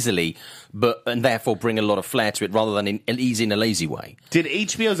inhibit easily, and therefore bring a lot of flair to it, rather than in a lazy way. Does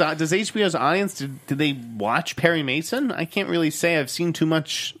HBO's audience did they watch Perry Mason? I can't really say I've seen too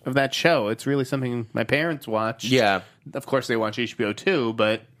much of that show. It's really something my parents watched. Yeah, of course they watch HBO too,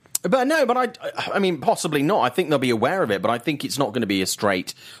 but. I mean, possibly not. I think they'll be aware of it, but I think it's not going to be a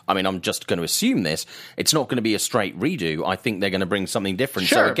straight... I mean, I'm just going to assume this. It's not going to be a straight redo. I think they're going to bring something different.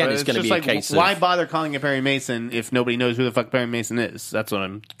 Sure, so, again, it's going to be a case of... Why bother calling it Perry Mason if nobody knows who the fuck Perry Mason is? That's what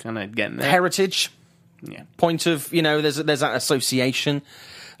I'm kind of getting at. Heritage. Yeah. Point of, there's that association.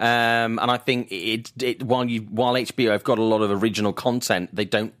 And I think while HBO have got a lot of original content, they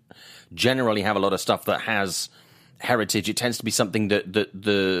don't generally have a lot of stuff that has... heritage. It tends to be something that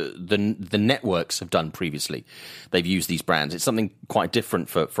the networks have done previously. They've used these brands. It's something quite different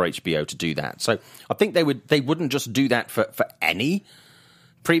for HBO to do that. So I think they wouldn't just do that for any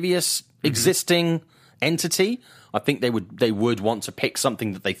previous existing entity. I think they would want to pick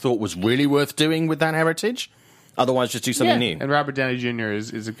something that they thought was really worth doing with that heritage. Otherwise, just do something new. And Robert Downey Jr.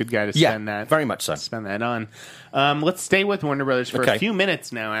 is a good guy to spend that. Very much so. Spend that on. Let's stay with Warner Brothers for a few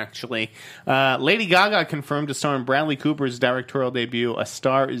minutes now, actually. Lady Gaga confirmed to star in Bradley Cooper's directorial debut, A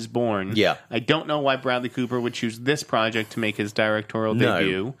Star Is Born. Yeah. I don't know why Bradley Cooper would choose this project to make his directorial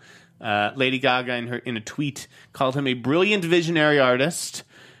debut. Lady Gaga, in a tweet, called him a brilliant visionary artist.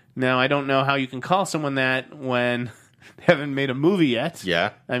 Now, I don't know how you can call someone that when... haven't made a movie yet.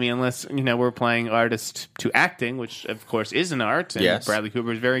 Yeah. I mean, unless, we're playing artist to acting, which, of course, is an art. And Bradley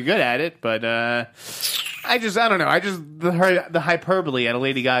Cooper is very good at it. But I don't know. The hyperbole out of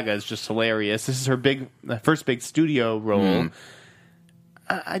Lady Gaga is just hilarious. This is her first big studio role.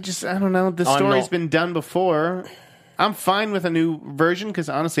 I don't know. The story's been done before. I'm fine with a new version because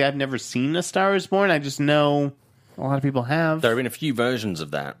honestly, I've never seen A Star Is Born. I just know a lot of people have. There have been a few versions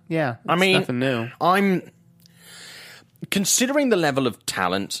of that. Yeah, I mean, nothing new. I'm considering the level of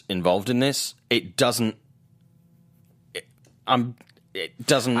talent involved in this. It doesn't. It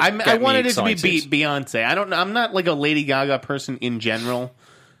doesn't. I wanted it to be Beyonce. I don't know. I'm not like a Lady Gaga person in general.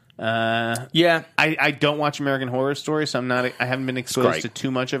 Yeah, I don't watch American Horror Story, so I haven't been exposed to too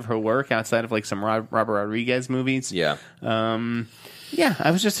much of her work outside of like some Robert Rodriguez movies. Yeah. Yeah,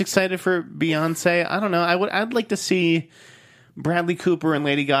 I was just excited for Beyonce. I don't know. I'd like to see Bradley Cooper and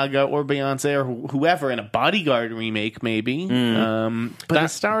Lady Gaga or Beyonce or whoever in a Bodyguard remake, maybe. But A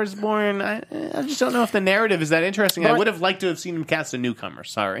Star Is Born, I just don't know if the narrative is that interesting. I would have liked to have seen him cast a newcomer.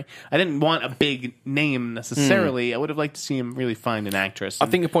 Sorry, I didn't want a big name necessarily. I would have liked to see him really find an actress. I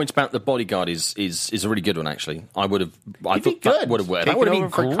think your point about the Bodyguard is a really good one. Actually, I thought that would have worked. That would have been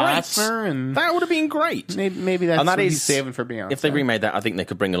great. That would have been great. Maybe that's what he's saving for Beyonce. If they remade that, I think they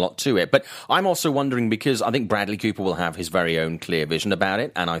could bring a lot to it. But I'm also wondering because I think Bradley Cooper will have his very own clear vision about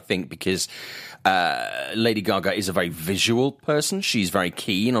it, and I think because Lady Gaga is a very visual person, she's very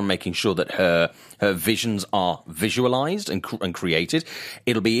keen on making sure that her visions are visualized and created.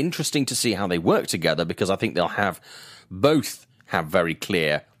 It'll be interesting to see how they work together because I think they'll both have very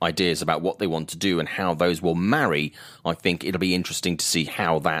clear ideas about what they want to do and how those will marry. I think it'll be interesting to see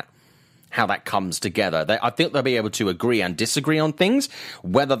how that comes together. I think they'll be able to agree and disagree on things.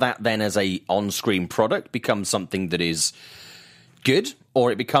 Whether that then as a on-screen product becomes something that is good,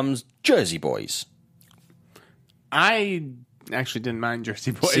 or it becomes Jersey Boys. I actually didn't mind Jersey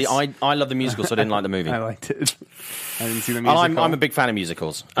Boys. See, I love the musical, so I didn't like the movie. I liked it. I didn't see the musical. I'm a big fan of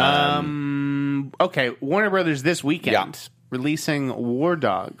musicals. Okay, Warner Brothers this weekend releasing War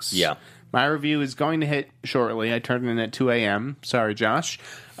Dogs. Yeah. My review is going to hit shortly. I turned it in at 2 a.m. Sorry, Josh.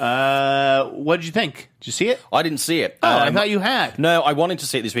 What did you think? Did you see it? I didn't see it. I thought you had. No, I wanted to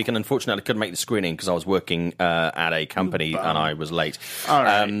see it this week, and unfortunately I couldn't make the screening because I was working at a company and I was late. All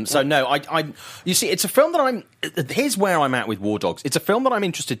right. So no, you see, it's a film that here's where I'm at with War Dogs. It's a film that I'm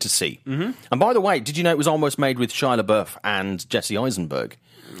interested to see. Mm-hmm. And by the way, did you know it was almost made with Shia LaBeouf and Jesse Eisenberg?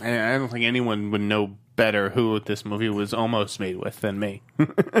 I don't think anyone would know better who this movie was almost made with than me.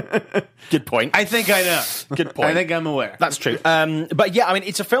 Good point. I think I know. Good point. I think I'm aware. That's true. But yeah, I mean,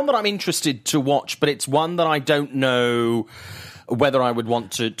 it's a film that I'm interested to watch, but it's one that I don't know whether I would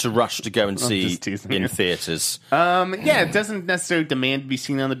want to rush to go and see in theaters. Yeah, it doesn't necessarily demand to be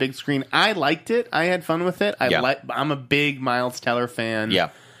seen on the big screen. I liked it. I had fun with it. I'm a big Miles Teller fan. Yeah.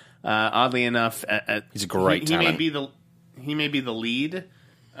 Oddly enough, he's a great talent. He may be the lead.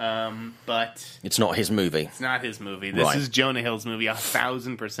 But it's not his movie. It's not his movie. This is Jonah Hill's movie,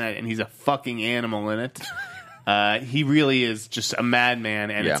 1,000%, and he's a fucking animal in it. He really is just a madman,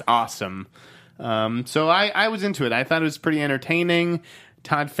 and it's awesome. So I was into it. I thought it was pretty entertaining.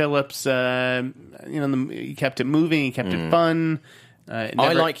 Todd Phillips, he kept it moving. He kept it fun.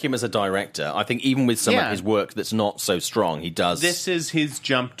 I like him as a director. I think even with some of his work that's not so strong, he does. This is his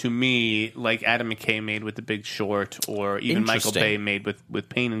jump to me, like Adam McKay made with The Big Short, or even Michael Bay made with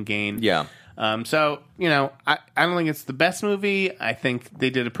Pain and Gain. Yeah. So, I don't think it's the best movie. I think they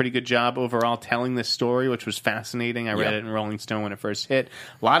did a pretty good job overall telling this story, which was fascinating. I read it in Rolling Stone when it first hit.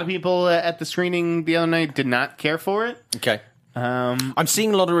 A lot of people at the screening the other night did not care for it. Okay. I'm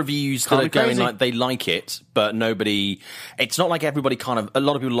seeing a lot of reviews that are going like they like it, but nobody. It's not like everybody a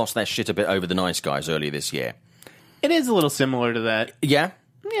lot of people lost their shit a bit over The Nice Guys earlier this year. It is a little similar to that. Yeah.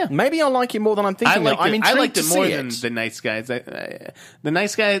 Yeah, maybe I like it more than I'm thinking. I liked it more than The Nice Guys. The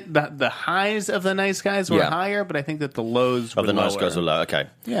Nice Guy, the highs of The Nice Guys were higher, but I think that the lows were The Nice Guys were low. Okay,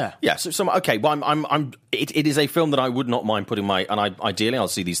 yeah. So okay. Well, it is a film that I would not mind putting ideally I'll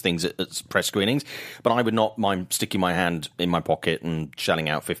see these things at press screenings, but I would not mind sticking my hand in my pocket and shelling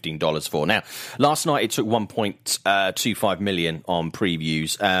out $15 for. Now, last night it took 1.25 million on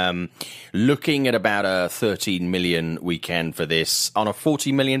previews. Looking at about a 13 million weekend for this on a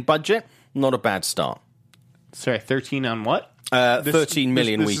 40 million budget, not a bad start. Sorry, 13 on what? 13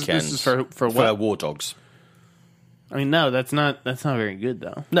 million weekend. This is for what? For War Dogs. I mean, no, that's not very good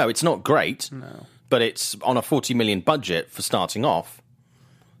though. No, it's not great. No, but it's on a 40 million budget for starting off.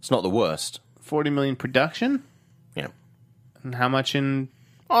 It's not the worst. 40 million production. Yeah. And how much in?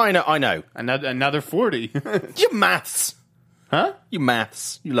 I know. Another 40. Your maths. Huh? You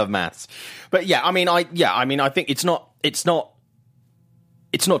maths. You love maths. But yeah, I think it's not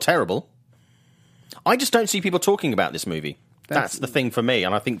terrible. I just don't see people talking about this movie. That's the thing for me,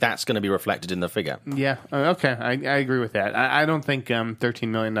 and I think that's going to be reflected in the figure. Yeah, okay, I agree with that. I don't think $13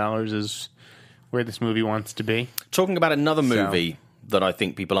 million is where this movie wants to be. Talking about another movie that I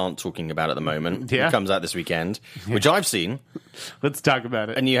think people aren't talking about at the moment, it comes out this weekend, which I've seen. Let's talk about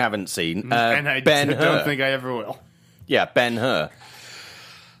it. And you haven't seen. And I don't think I ever will. Yeah, Ben-Hur.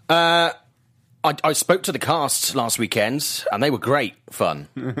 I spoke to the cast last weekend, and they were great fun.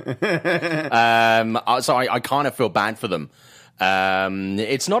 So I kind of feel bad for them.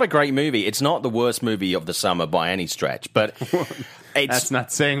 It's not a great movie. It's not the worst movie of the summer by any stretch, but that's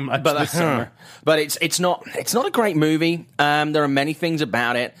not saying much this summer. But it's not a great movie. There are many things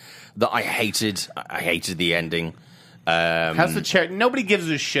about it that I hated. I hated the ending. How's the chariot? Nobody gives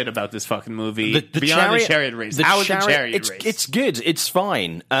a shit about this fucking movie. The chariot race. How is the chariot race? It's good. It's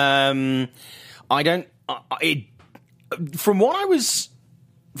fine. From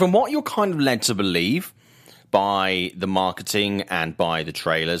what you're kind of led to believe by the marketing and by the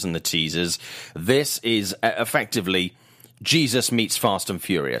trailers and the teasers, this is effectively Jesus meets Fast and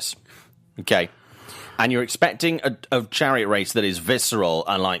Furious. Okay? And you're expecting a chariot race that is visceral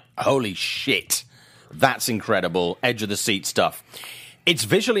and like, holy shit, that's incredible, edge of the seat stuff. It's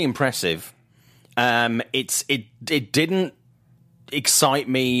visually impressive. It didn't excite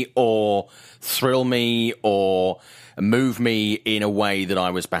me or thrill me or move me in a way that I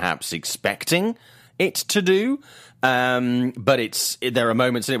was perhaps expecting it to do. But there are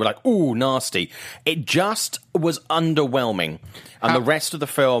moments in it where like, ooh, nasty. It just was underwhelming. And the rest of the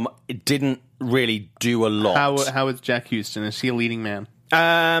film, it didn't really do a lot. How is Jack Houston? Is he a leading man?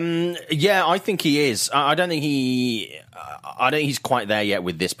 Yeah, I think he is. I don't think he's quite there yet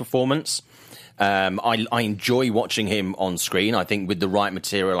with this performance. I enjoy watching him on screen. I think with the right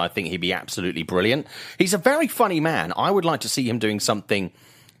material, I think he'd be absolutely brilliant. He's a very funny man. I would like to see him doing something.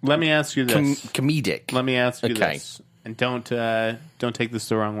 Let me ask you this. Comedic. Let me ask you this. And don't take this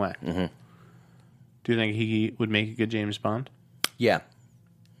the wrong way. Mm-hmm. Do you think he would make a good James Bond? Yeah.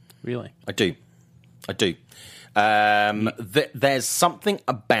 Really? I do. There's something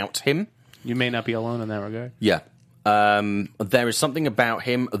about him. You may not be alone in that regard. Yeah. There is something about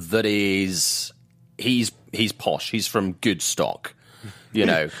him that is he's posh. He's from good stock. You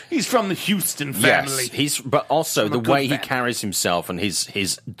know, he's from the Houston family. Yes, but also the way he carries himself and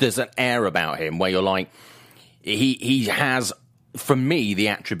his there's an air about him where you're like, he has, for me, the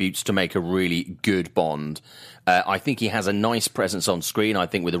attributes to make a really good Bond. I think he has a nice presence on screen. I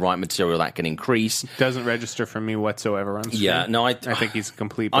think with the right material that can increase. Doesn't register for me whatsoever on screen. Yeah, no, I think he's a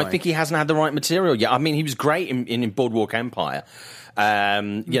complete blank. I think he hasn't had the right material yet. I mean, he was great in Boardwalk Empire, but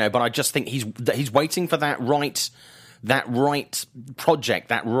I just think he's waiting for that right project,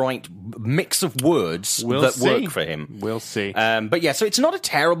 that right mix of words work for him. We'll see. But yeah, so it's not a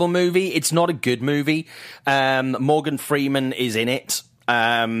terrible movie. It's not a good movie. Morgan Freeman is in it.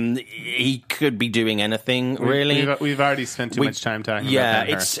 He could be doing anything, really. We've already spent too much time talking about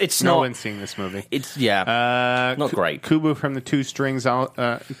that. It's no not. one's seeing this movie. It's not great. Kubo from the Two Strings,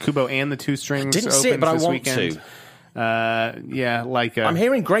 Kubo and the Two Strings. Didn't see it, but I want to. I'm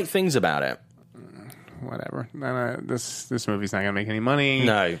hearing great things about it. Whatever. This movie's not going to make any money.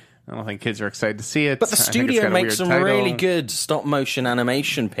 No. I don't think kids are excited to see it. But the studio makes some really good stop-motion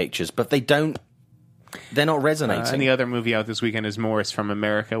animation pictures, but they're not resonating. And the other movie out this weekend is Morris from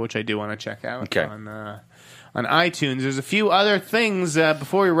America, which I do want to check out on iTunes. There's a few other things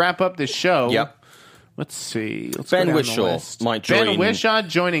before we wrap up this show. Yep. Let's see. Ben Whishaw might join. Ben Whishaw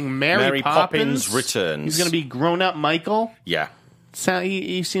joining Mary Poppins returns. He's going to be grown-up Michael. Yeah. So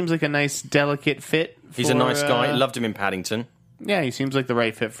he seems like a nice, delicate fit. He's a nice guy. Loved him in Paddington. Yeah, he seems like the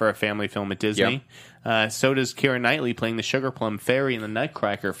right fit for a family film at Disney. Yep. So does Keira Knightley playing the Sugar Plum Fairy in the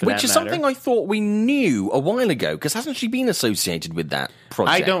Nutcracker, which is something I thought we knew a while ago, because hasn't she been associated with that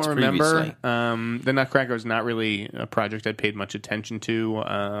project? I don't remember. The Nutcracker is not really a project I paid much attention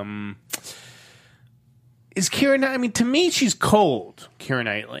to. Is Keira Knightley... I mean, to me, she's cold, Keira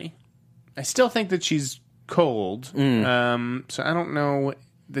Knightley. I still think that she's cold. So I don't know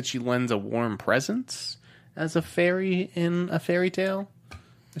that she lends a warm presence as a fairy in a fairy tale,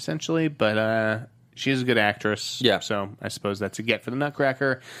 essentially. But she is a good actress. Yeah. So I suppose that's a get for the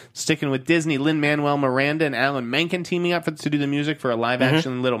Nutcracker. Sticking with Disney, Lin-Manuel Miranda and Alan Menken teaming up to do the music for a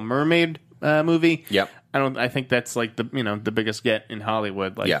live-action Little Mermaid movie. Yep. I think that's like the biggest get in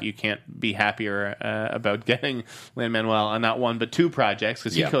Hollywood. Like you can't be happier about getting Lin-Manuel on not one but two projects,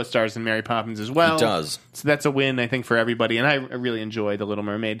 because he co-stars in Mary Poppins as well. He does. So that's a win, I think, for everybody. And I really enjoy The Little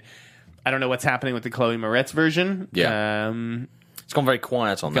Mermaid. I don't know what's happening with the Chloe Moretz version. Yeah. It's gone very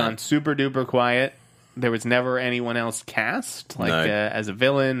quiet on that. Gone super duper quiet. There was never anyone else cast as a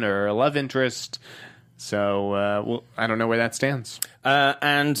villain or a love interest. So I don't know where that stands.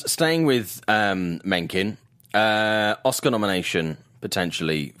 And staying with Menken, Oscar nomination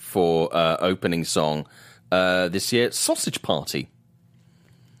potentially for opening song this year, Sausage Party.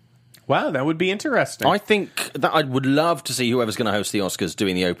 Wow, that would be interesting. I think that I would love to see whoever's going to host the Oscars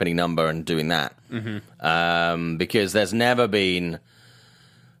doing the opening number and doing that. Because there's never been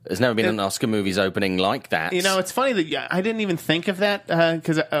an Oscar movie's opening like that. You know, it's funny that I didn't even think of that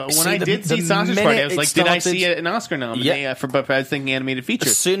because when I did see Sausage Party, I was like, did I see an Oscar nominee? But I was thinking animated feature.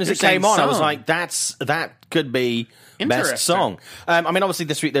 As soon as it came on, I was like, that could be best song. I mean, obviously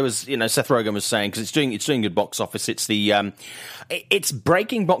this week there was, Seth Rogen was saying, because it's doing good box office. It's it's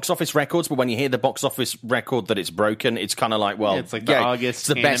breaking box office records, but when you hear the box office record that it's broken, it's kind of like, well, it's like the August. It's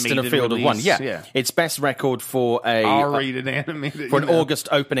the best in a field of one. Yeah, it's best record for a R-rated animated for an August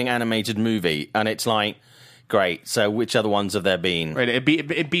opening animated movie, and it's like. Great. So, which other ones have there been? Right,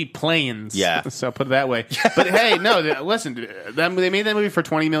 it beat Planes. Yeah. So I'll put it that way. But hey, no, listen, they made that movie for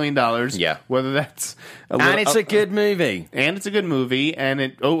 $20 million. Yeah. Whether that's and it's a good movie, and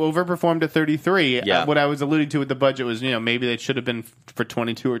it overperformed at 33. Yeah. What I was alluding to with the budget was, maybe they should have been for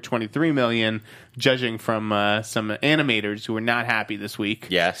 22 or 23 million, judging from some animators who were not happy this week.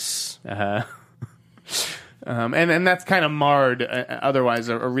 Yes. And that's kind of marred, otherwise,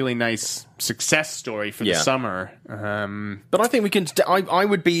 a really nice success story for the summer. But I think we can. I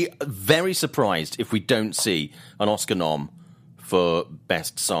would be very surprised if we don't see an Oscar nom for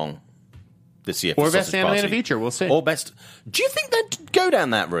Best Song this year. Or Best Animated Feature, we'll see. Or Best. Do you think they'd go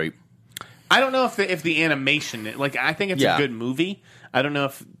down that route? I don't know if the animation, I think it's a good movie. I don't know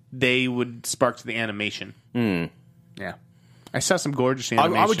if they would spark to the animation. Yeah. I saw some gorgeous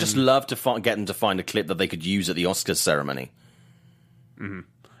animation. I would just love to get them to find a clip that they could use at the Oscars ceremony.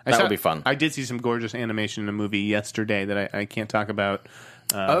 That would be fun. I did see some gorgeous animation in a movie yesterday that I can't talk about.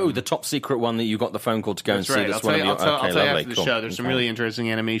 The top secret one that you got the phone call to go and see. I'll tell you after the show. There's some really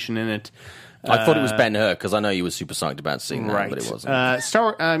interesting animation in it. I thought it was Ben-Hur because I know you were super psyched about seeing that, but it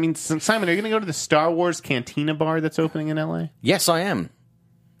wasn't. Simon, are you going to go to the Star Wars Cantina bar that's opening in LA? Yes, I am.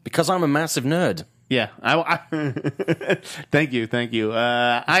 Because I'm a massive nerd. Yeah, thank you.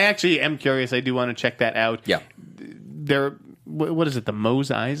 I actually am curious. I do want to check that out. Yeah, what is it? The Mos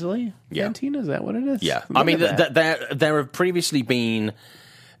Eisley Cantina? Is that what it is? Yeah, I mean, there have previously been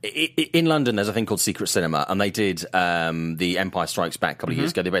in London. There's a thing called Secret Cinema, and they did the Empire Strikes Back a couple of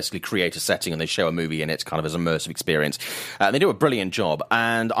years ago. They basically create a setting and they show a movie in it, kind of as an immersive experience. They do a brilliant job,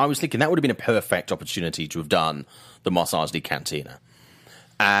 and I was thinking that would have been a perfect opportunity to have done the Mos Eisley Cantina.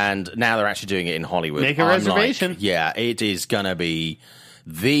 And now they're actually doing it in Hollywood. Make a reservation. It is going to be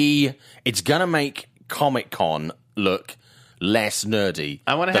it's going to make Comic-Con look less nerdy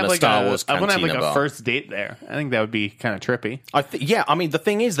than a Star Wars Cantina I want to have bar. a first date there. I think that would be kind of trippy. I mean, the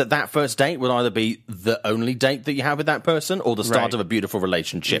thing is that first date would either be the only date that you have with that person or the start of a beautiful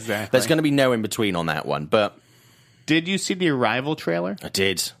relationship. Exactly. There's going to be no in between on that one. But did you see the Arrival trailer? I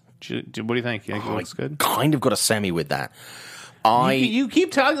did. What do you think? You think it looks good? Kind of got a semi with that. You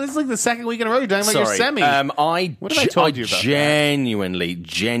keep talking. This is like the second week in a row you're talking about your semi. What have I told you about genuinely,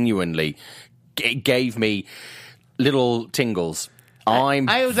 it gave me little tingles. I'm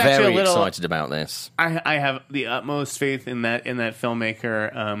very excited about this. I have the utmost faith in that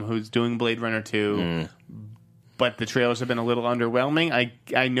filmmaker who's doing Blade Runner 2, but the trailers have been a little underwhelming.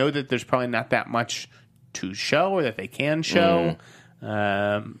 I know that there's probably not that much to show or that they can show,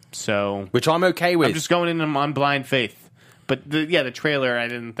 which I'm okay with. I'm just going in on blind faith. But the trailer, I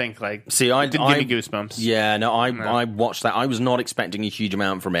didn't think didn't give me goosebumps. Yeah, no, I watched that. I was not expecting a huge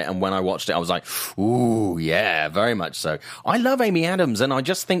amount from it, and when I watched it, I was like, "Ooh, yeah, very much so." I love Amy Adams, and I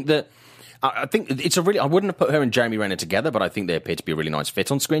just think that I think it's I wouldn't have put her and Jeremy Renner together, but I think they appear to be a really nice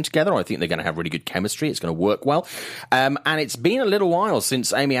fit on screen together. I think they're going to have really good chemistry. It's going to work well, and it's been a little while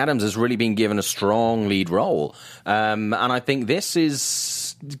since Amy Adams has really been given a strong lead role, and I think this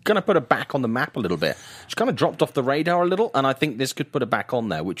is going to put her back on the map a little bit. She's kind of dropped off the radar a little, and I think this could put her back on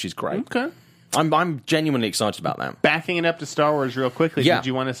there, which is great. Okay. I'm genuinely excited about that. Backing it up to Star Wars real quickly, did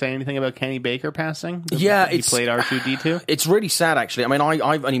you want to say anything about Kenny Baker passing? He played R2-D2? It's really sad, actually. I mean,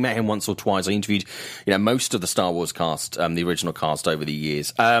 I've only met him once or twice. I interviewed most of the Star Wars cast, the original cast, over the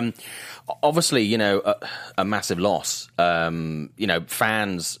years. Obviously, a massive loss.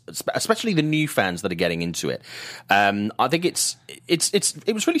 Fans, especially the new fans that are getting into it. I think it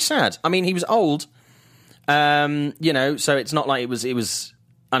was really sad. I mean, he was old, so it's not like it was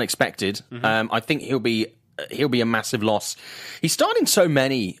unexpected. I think he'll be a massive loss. He starred in so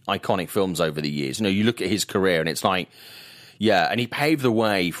many iconic films over the years. You look at his career, and it's like, and he paved the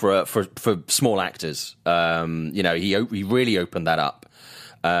way for small actors. He really opened that up.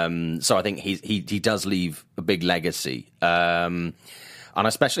 So I think he does leave a big legacy. And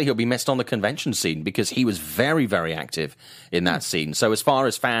especially he'll be missed on the convention scene because he was very, very active in that scene. So as far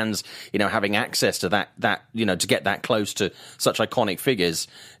as fans, having access to that, to get that close to such iconic figures,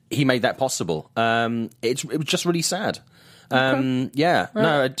 he made that possible. It was just really sad.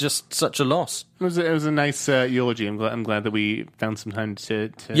 Just such a loss. It was a nice eulogy. I'm glad that we found some time to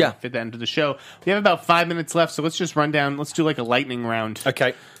fit that into the show. We have about 5 minutes left, so let's just run down. Let's do like a lightning round.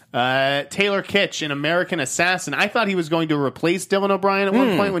 Okay. Taylor Kitsch, an American Assassin. I thought he was going to replace Dylan O'Brien at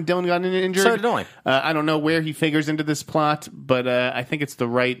one point when Dylan got injured. So did I. I don't know where he figures into this plot, but I think it's the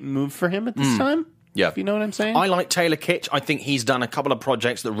right move for him at this time. Yeah. If you know what I'm saying? I like Taylor Kitsch. I think he's done a couple of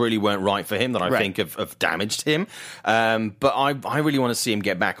projects that really weren't right for him that I think have damaged him. But I really want to see him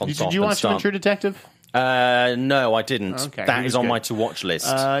get back on top. Did you watch him in True Detective? No, I didn't. Okay, that is on my to-watch list.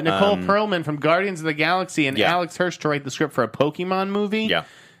 Nicole Perlman from Guardians of the Galaxy and Alex Hirsch to write the script for a Pokemon movie. Yeah.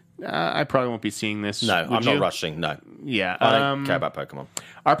 I probably won't be seeing this. No, I'm not rushing. No. Yeah. I don't care about Pokemon.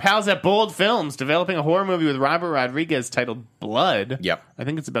 Our pals at Bold Films developing a horror movie with Robert Rodriguez titled Blood. Yep. I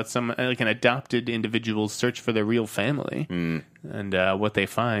think it's about some an adopted individual's search for their real family and what they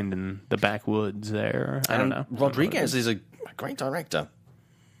find in the backwoods there. I don't know. Rodriguez is a great director.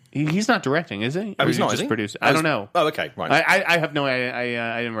 He's not directing, is he? Oh, he's not, just is he? producing? I don't know. Oh, okay, right. I have no idea.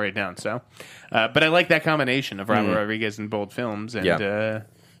 I didn't write it down, so. But I like that combination of Robert Rodriguez and Bold Films and a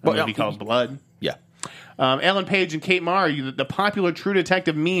movie called Blood. Yeah. Ellen Page and Kate Mara, the popular True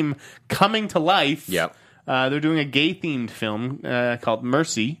Detective meme coming to life. Yeah. They're doing a gay-themed film called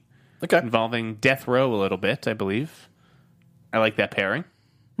Mercy. Okay. Involving Death Row a little bit, I believe. I like that pairing.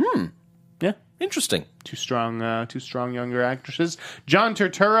 Yeah. Interesting. Two strong younger actresses. John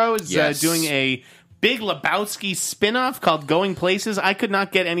Turturro is doing a Big Lebowski spin-off called Going Places. I could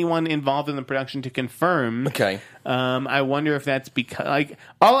not get anyone involved in the production to confirm. Okay. I wonder if that's because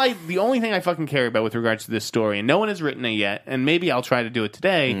the only thing I fucking care about with regards to this story, and no one has written it yet, and maybe I'll try to do it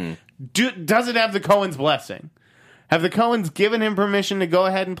today. Does it have the Coens' blessing? Have the Coens given him permission to go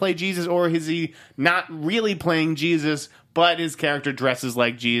ahead and play Jesus, or is he not really playing Jesus, but his character dresses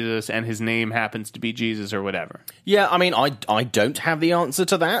like Jesus and his name happens to be Jesus or whatever? Yeah, I mean, I don't have the answer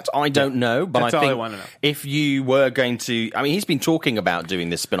to that. I don't know, but That's I all think I want to know. if you were going to... I mean, he's been talking about doing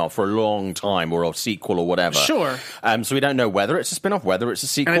this spin-off for a long time, or a sequel or whatever. Sure. So we don't know whether it's a spin-off, whether it's a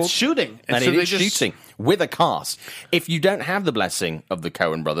sequel. And it's shooting. And so it is shooting with a cast. If you don't have the blessing of the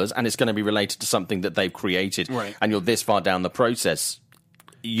Coen brothers, and it's going to be related to something that they've created, and you're this far down the process...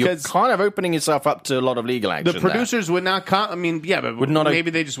 You're kind of opening yourself up to a lot of legal action. The producers would not... but not maybe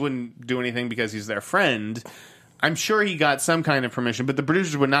they just wouldn't do anything because he's their friend. I'm sure he got some kind of permission, but the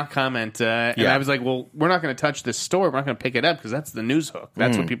producers would not comment. And I was like, well, we're not going to touch this story. We're not going to pick it up because that's the news hook.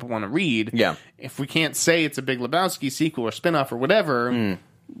 That's what people want to read. Yeah. If we can't say it's a Big Lebowski sequel or spinoff or whatever...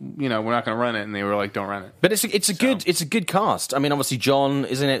 we're not going to run it, and they were like, "Don't run it." But it's a good cast. I mean, obviously John,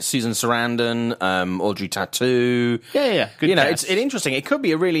 isn't it? Susan Sarandon, Audrey Tautou. Yeah. Good cast. It's interesting. It could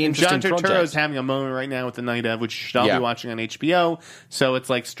be a really interesting John project. Turturro's having a moment right now with The Night Of, which you should all be watching on HBO. So it's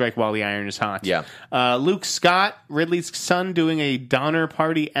like strike while the iron is hot. Yeah. Luke Scott, Ridley's son, doing a Donner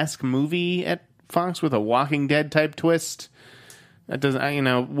Party-esque movie at Fox with a Walking Dead type twist. That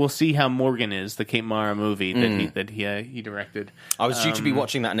doesn't, we'll see how Morgan is, the Kate Mara movie that he directed. I was due to be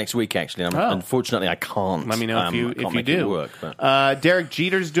watching that next week, actually. Unfortunately, I can't. Let me know if you do. It work, but. Derek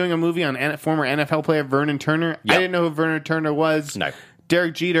Jeter's doing a movie on former NFL player Vernon Turner. Yep. I didn't know who Vernon Turner was. No.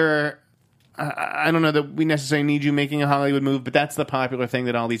 Derek Jeter. I don't know that we necessarily need you making a Hollywood move, but that's the popular thing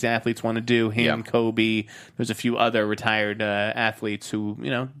that all these athletes want to do. Him, Kobe. There's a few other retired athletes who,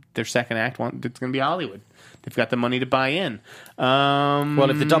 their second act it's going to be Hollywood. They've got the money to buy in. Well,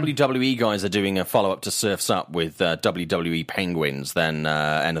 if the WWE guys are doing a follow-up to Surf's Up with WWE Penguins, then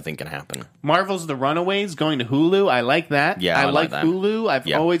anything can happen. Marvel's The Runaways going to Hulu. I like that. Yeah, I like that. Hulu.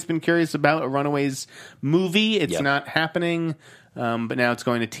 I've always been curious about a Runaways movie. It's not happening, but now it's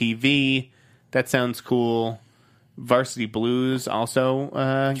going to TV. That sounds cool. Varsity Blues also.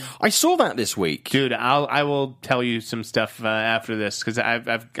 I saw that this week, dude. I will tell you some stuff after this because I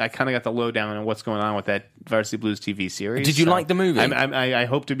kind of got the lowdown on what's going on with that Varsity Blues TV series. Did you like the movie? I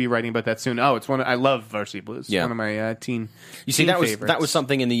hope to be writing about that soon. Oh, I love Varsity Blues. It's one of my teen. You see, favorites. that was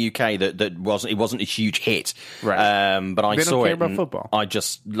something in the UK that wasn't a huge hit, right? But I saw it. About football. I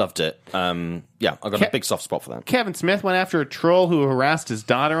just loved it. I got a big soft spot for that. Kevin Smith went after a troll who harassed his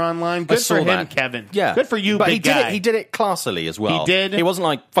daughter online. Good for him, Kevin. Yeah, good for you, but big guy. He did it classily as well. He did. He wasn't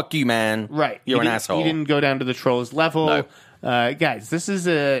like "fuck you, man." Right, you're an asshole. He didn't go down to the trolls level. No. Guys, this is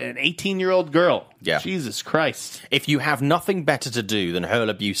an 18-year-old girl. Yeah. Jesus Christ. If you have nothing better to do than hurl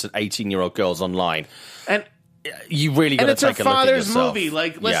abuse at 18-year-old girls online, and you really got to take a look at yourself. And it's her father's movie.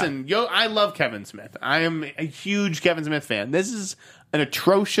 Like, listen, I love Kevin Smith. I am a huge Kevin Smith fan. This is an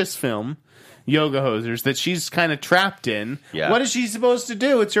atrocious film, Yoga Hosers, that she's kind of trapped in. Yeah. What is she supposed to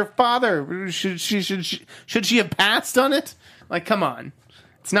do? It's her father. Should she have passed on it? Like, come on.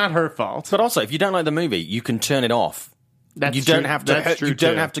 It's not her fault. But also, if you don't like the movie, you can turn it off. You don't have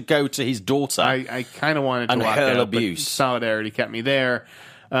to go to his daughter. I kind of wanted to and walk hurl out, abuse. But solidarity kept me there.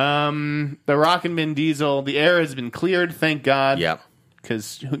 The Rock and Vin Diesel, the air has been cleared, thank God. Yeah.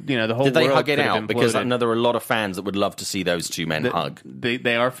 Because, the whole Did they world hug it could have out? Because I imploded. know there are a lot of fans that would love to see those two men hug.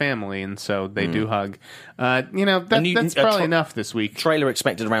 They are family, and so they do hug. That's probably enough this week. Trailer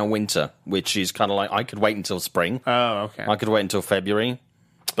expected around winter, which is kind of like, I could wait until spring. Oh, okay. I could wait until February,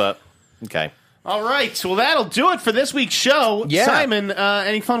 but okay. All right, well, that'll do it for this week's show. Yeah. Simon,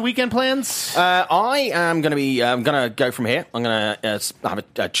 any fun weekend plans? I am going to go from here. I'm going to have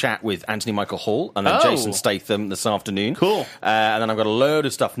a chat with Anthony Michael Hall and then Jason Statham this afternoon. Cool. And then I've got a load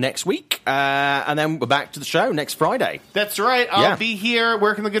of stuff next week. And then we're back to the show next Friday. That's right. I'll be here.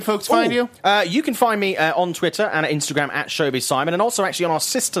 Where can the good folks find you? You can find me on Twitter and Instagram at Showbiz Simon, and also actually on our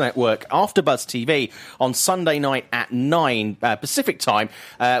sister network, AfterBuzz TV, on Sunday night at 9 Pacific time,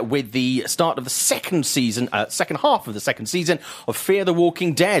 with the start of the second half of the second season of Fear the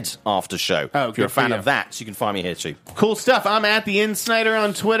Walking Dead after show. If you're a fan of that, so you can find me here too. Cool stuff. I'm at the Insnider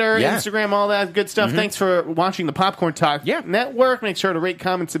on Twitter, Instagram, all that good stuff. Thanks for watching the Popcorn Talk Network. Make sure to rate,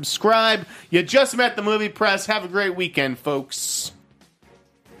 comment, subscribe. You just met the Movie Press. Have a great weekend, folks.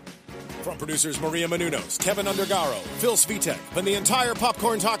 From producers Maria Menounos, Kevin Undergaro, Phil Svitek, and the entire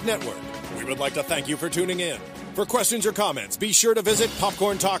Popcorn Talk Network, we would like to thank you for tuning in. For questions or comments, be sure to visit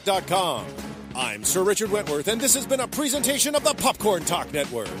popcorntalk.com. I'm Sir Richard Wentworth, and this has been a presentation of the Popcorn Talk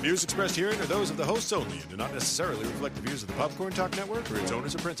Network. The views expressed herein are those of the hosts only and do not necessarily reflect the views of the Popcorn Talk Network or its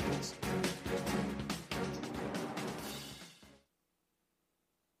owners or principals.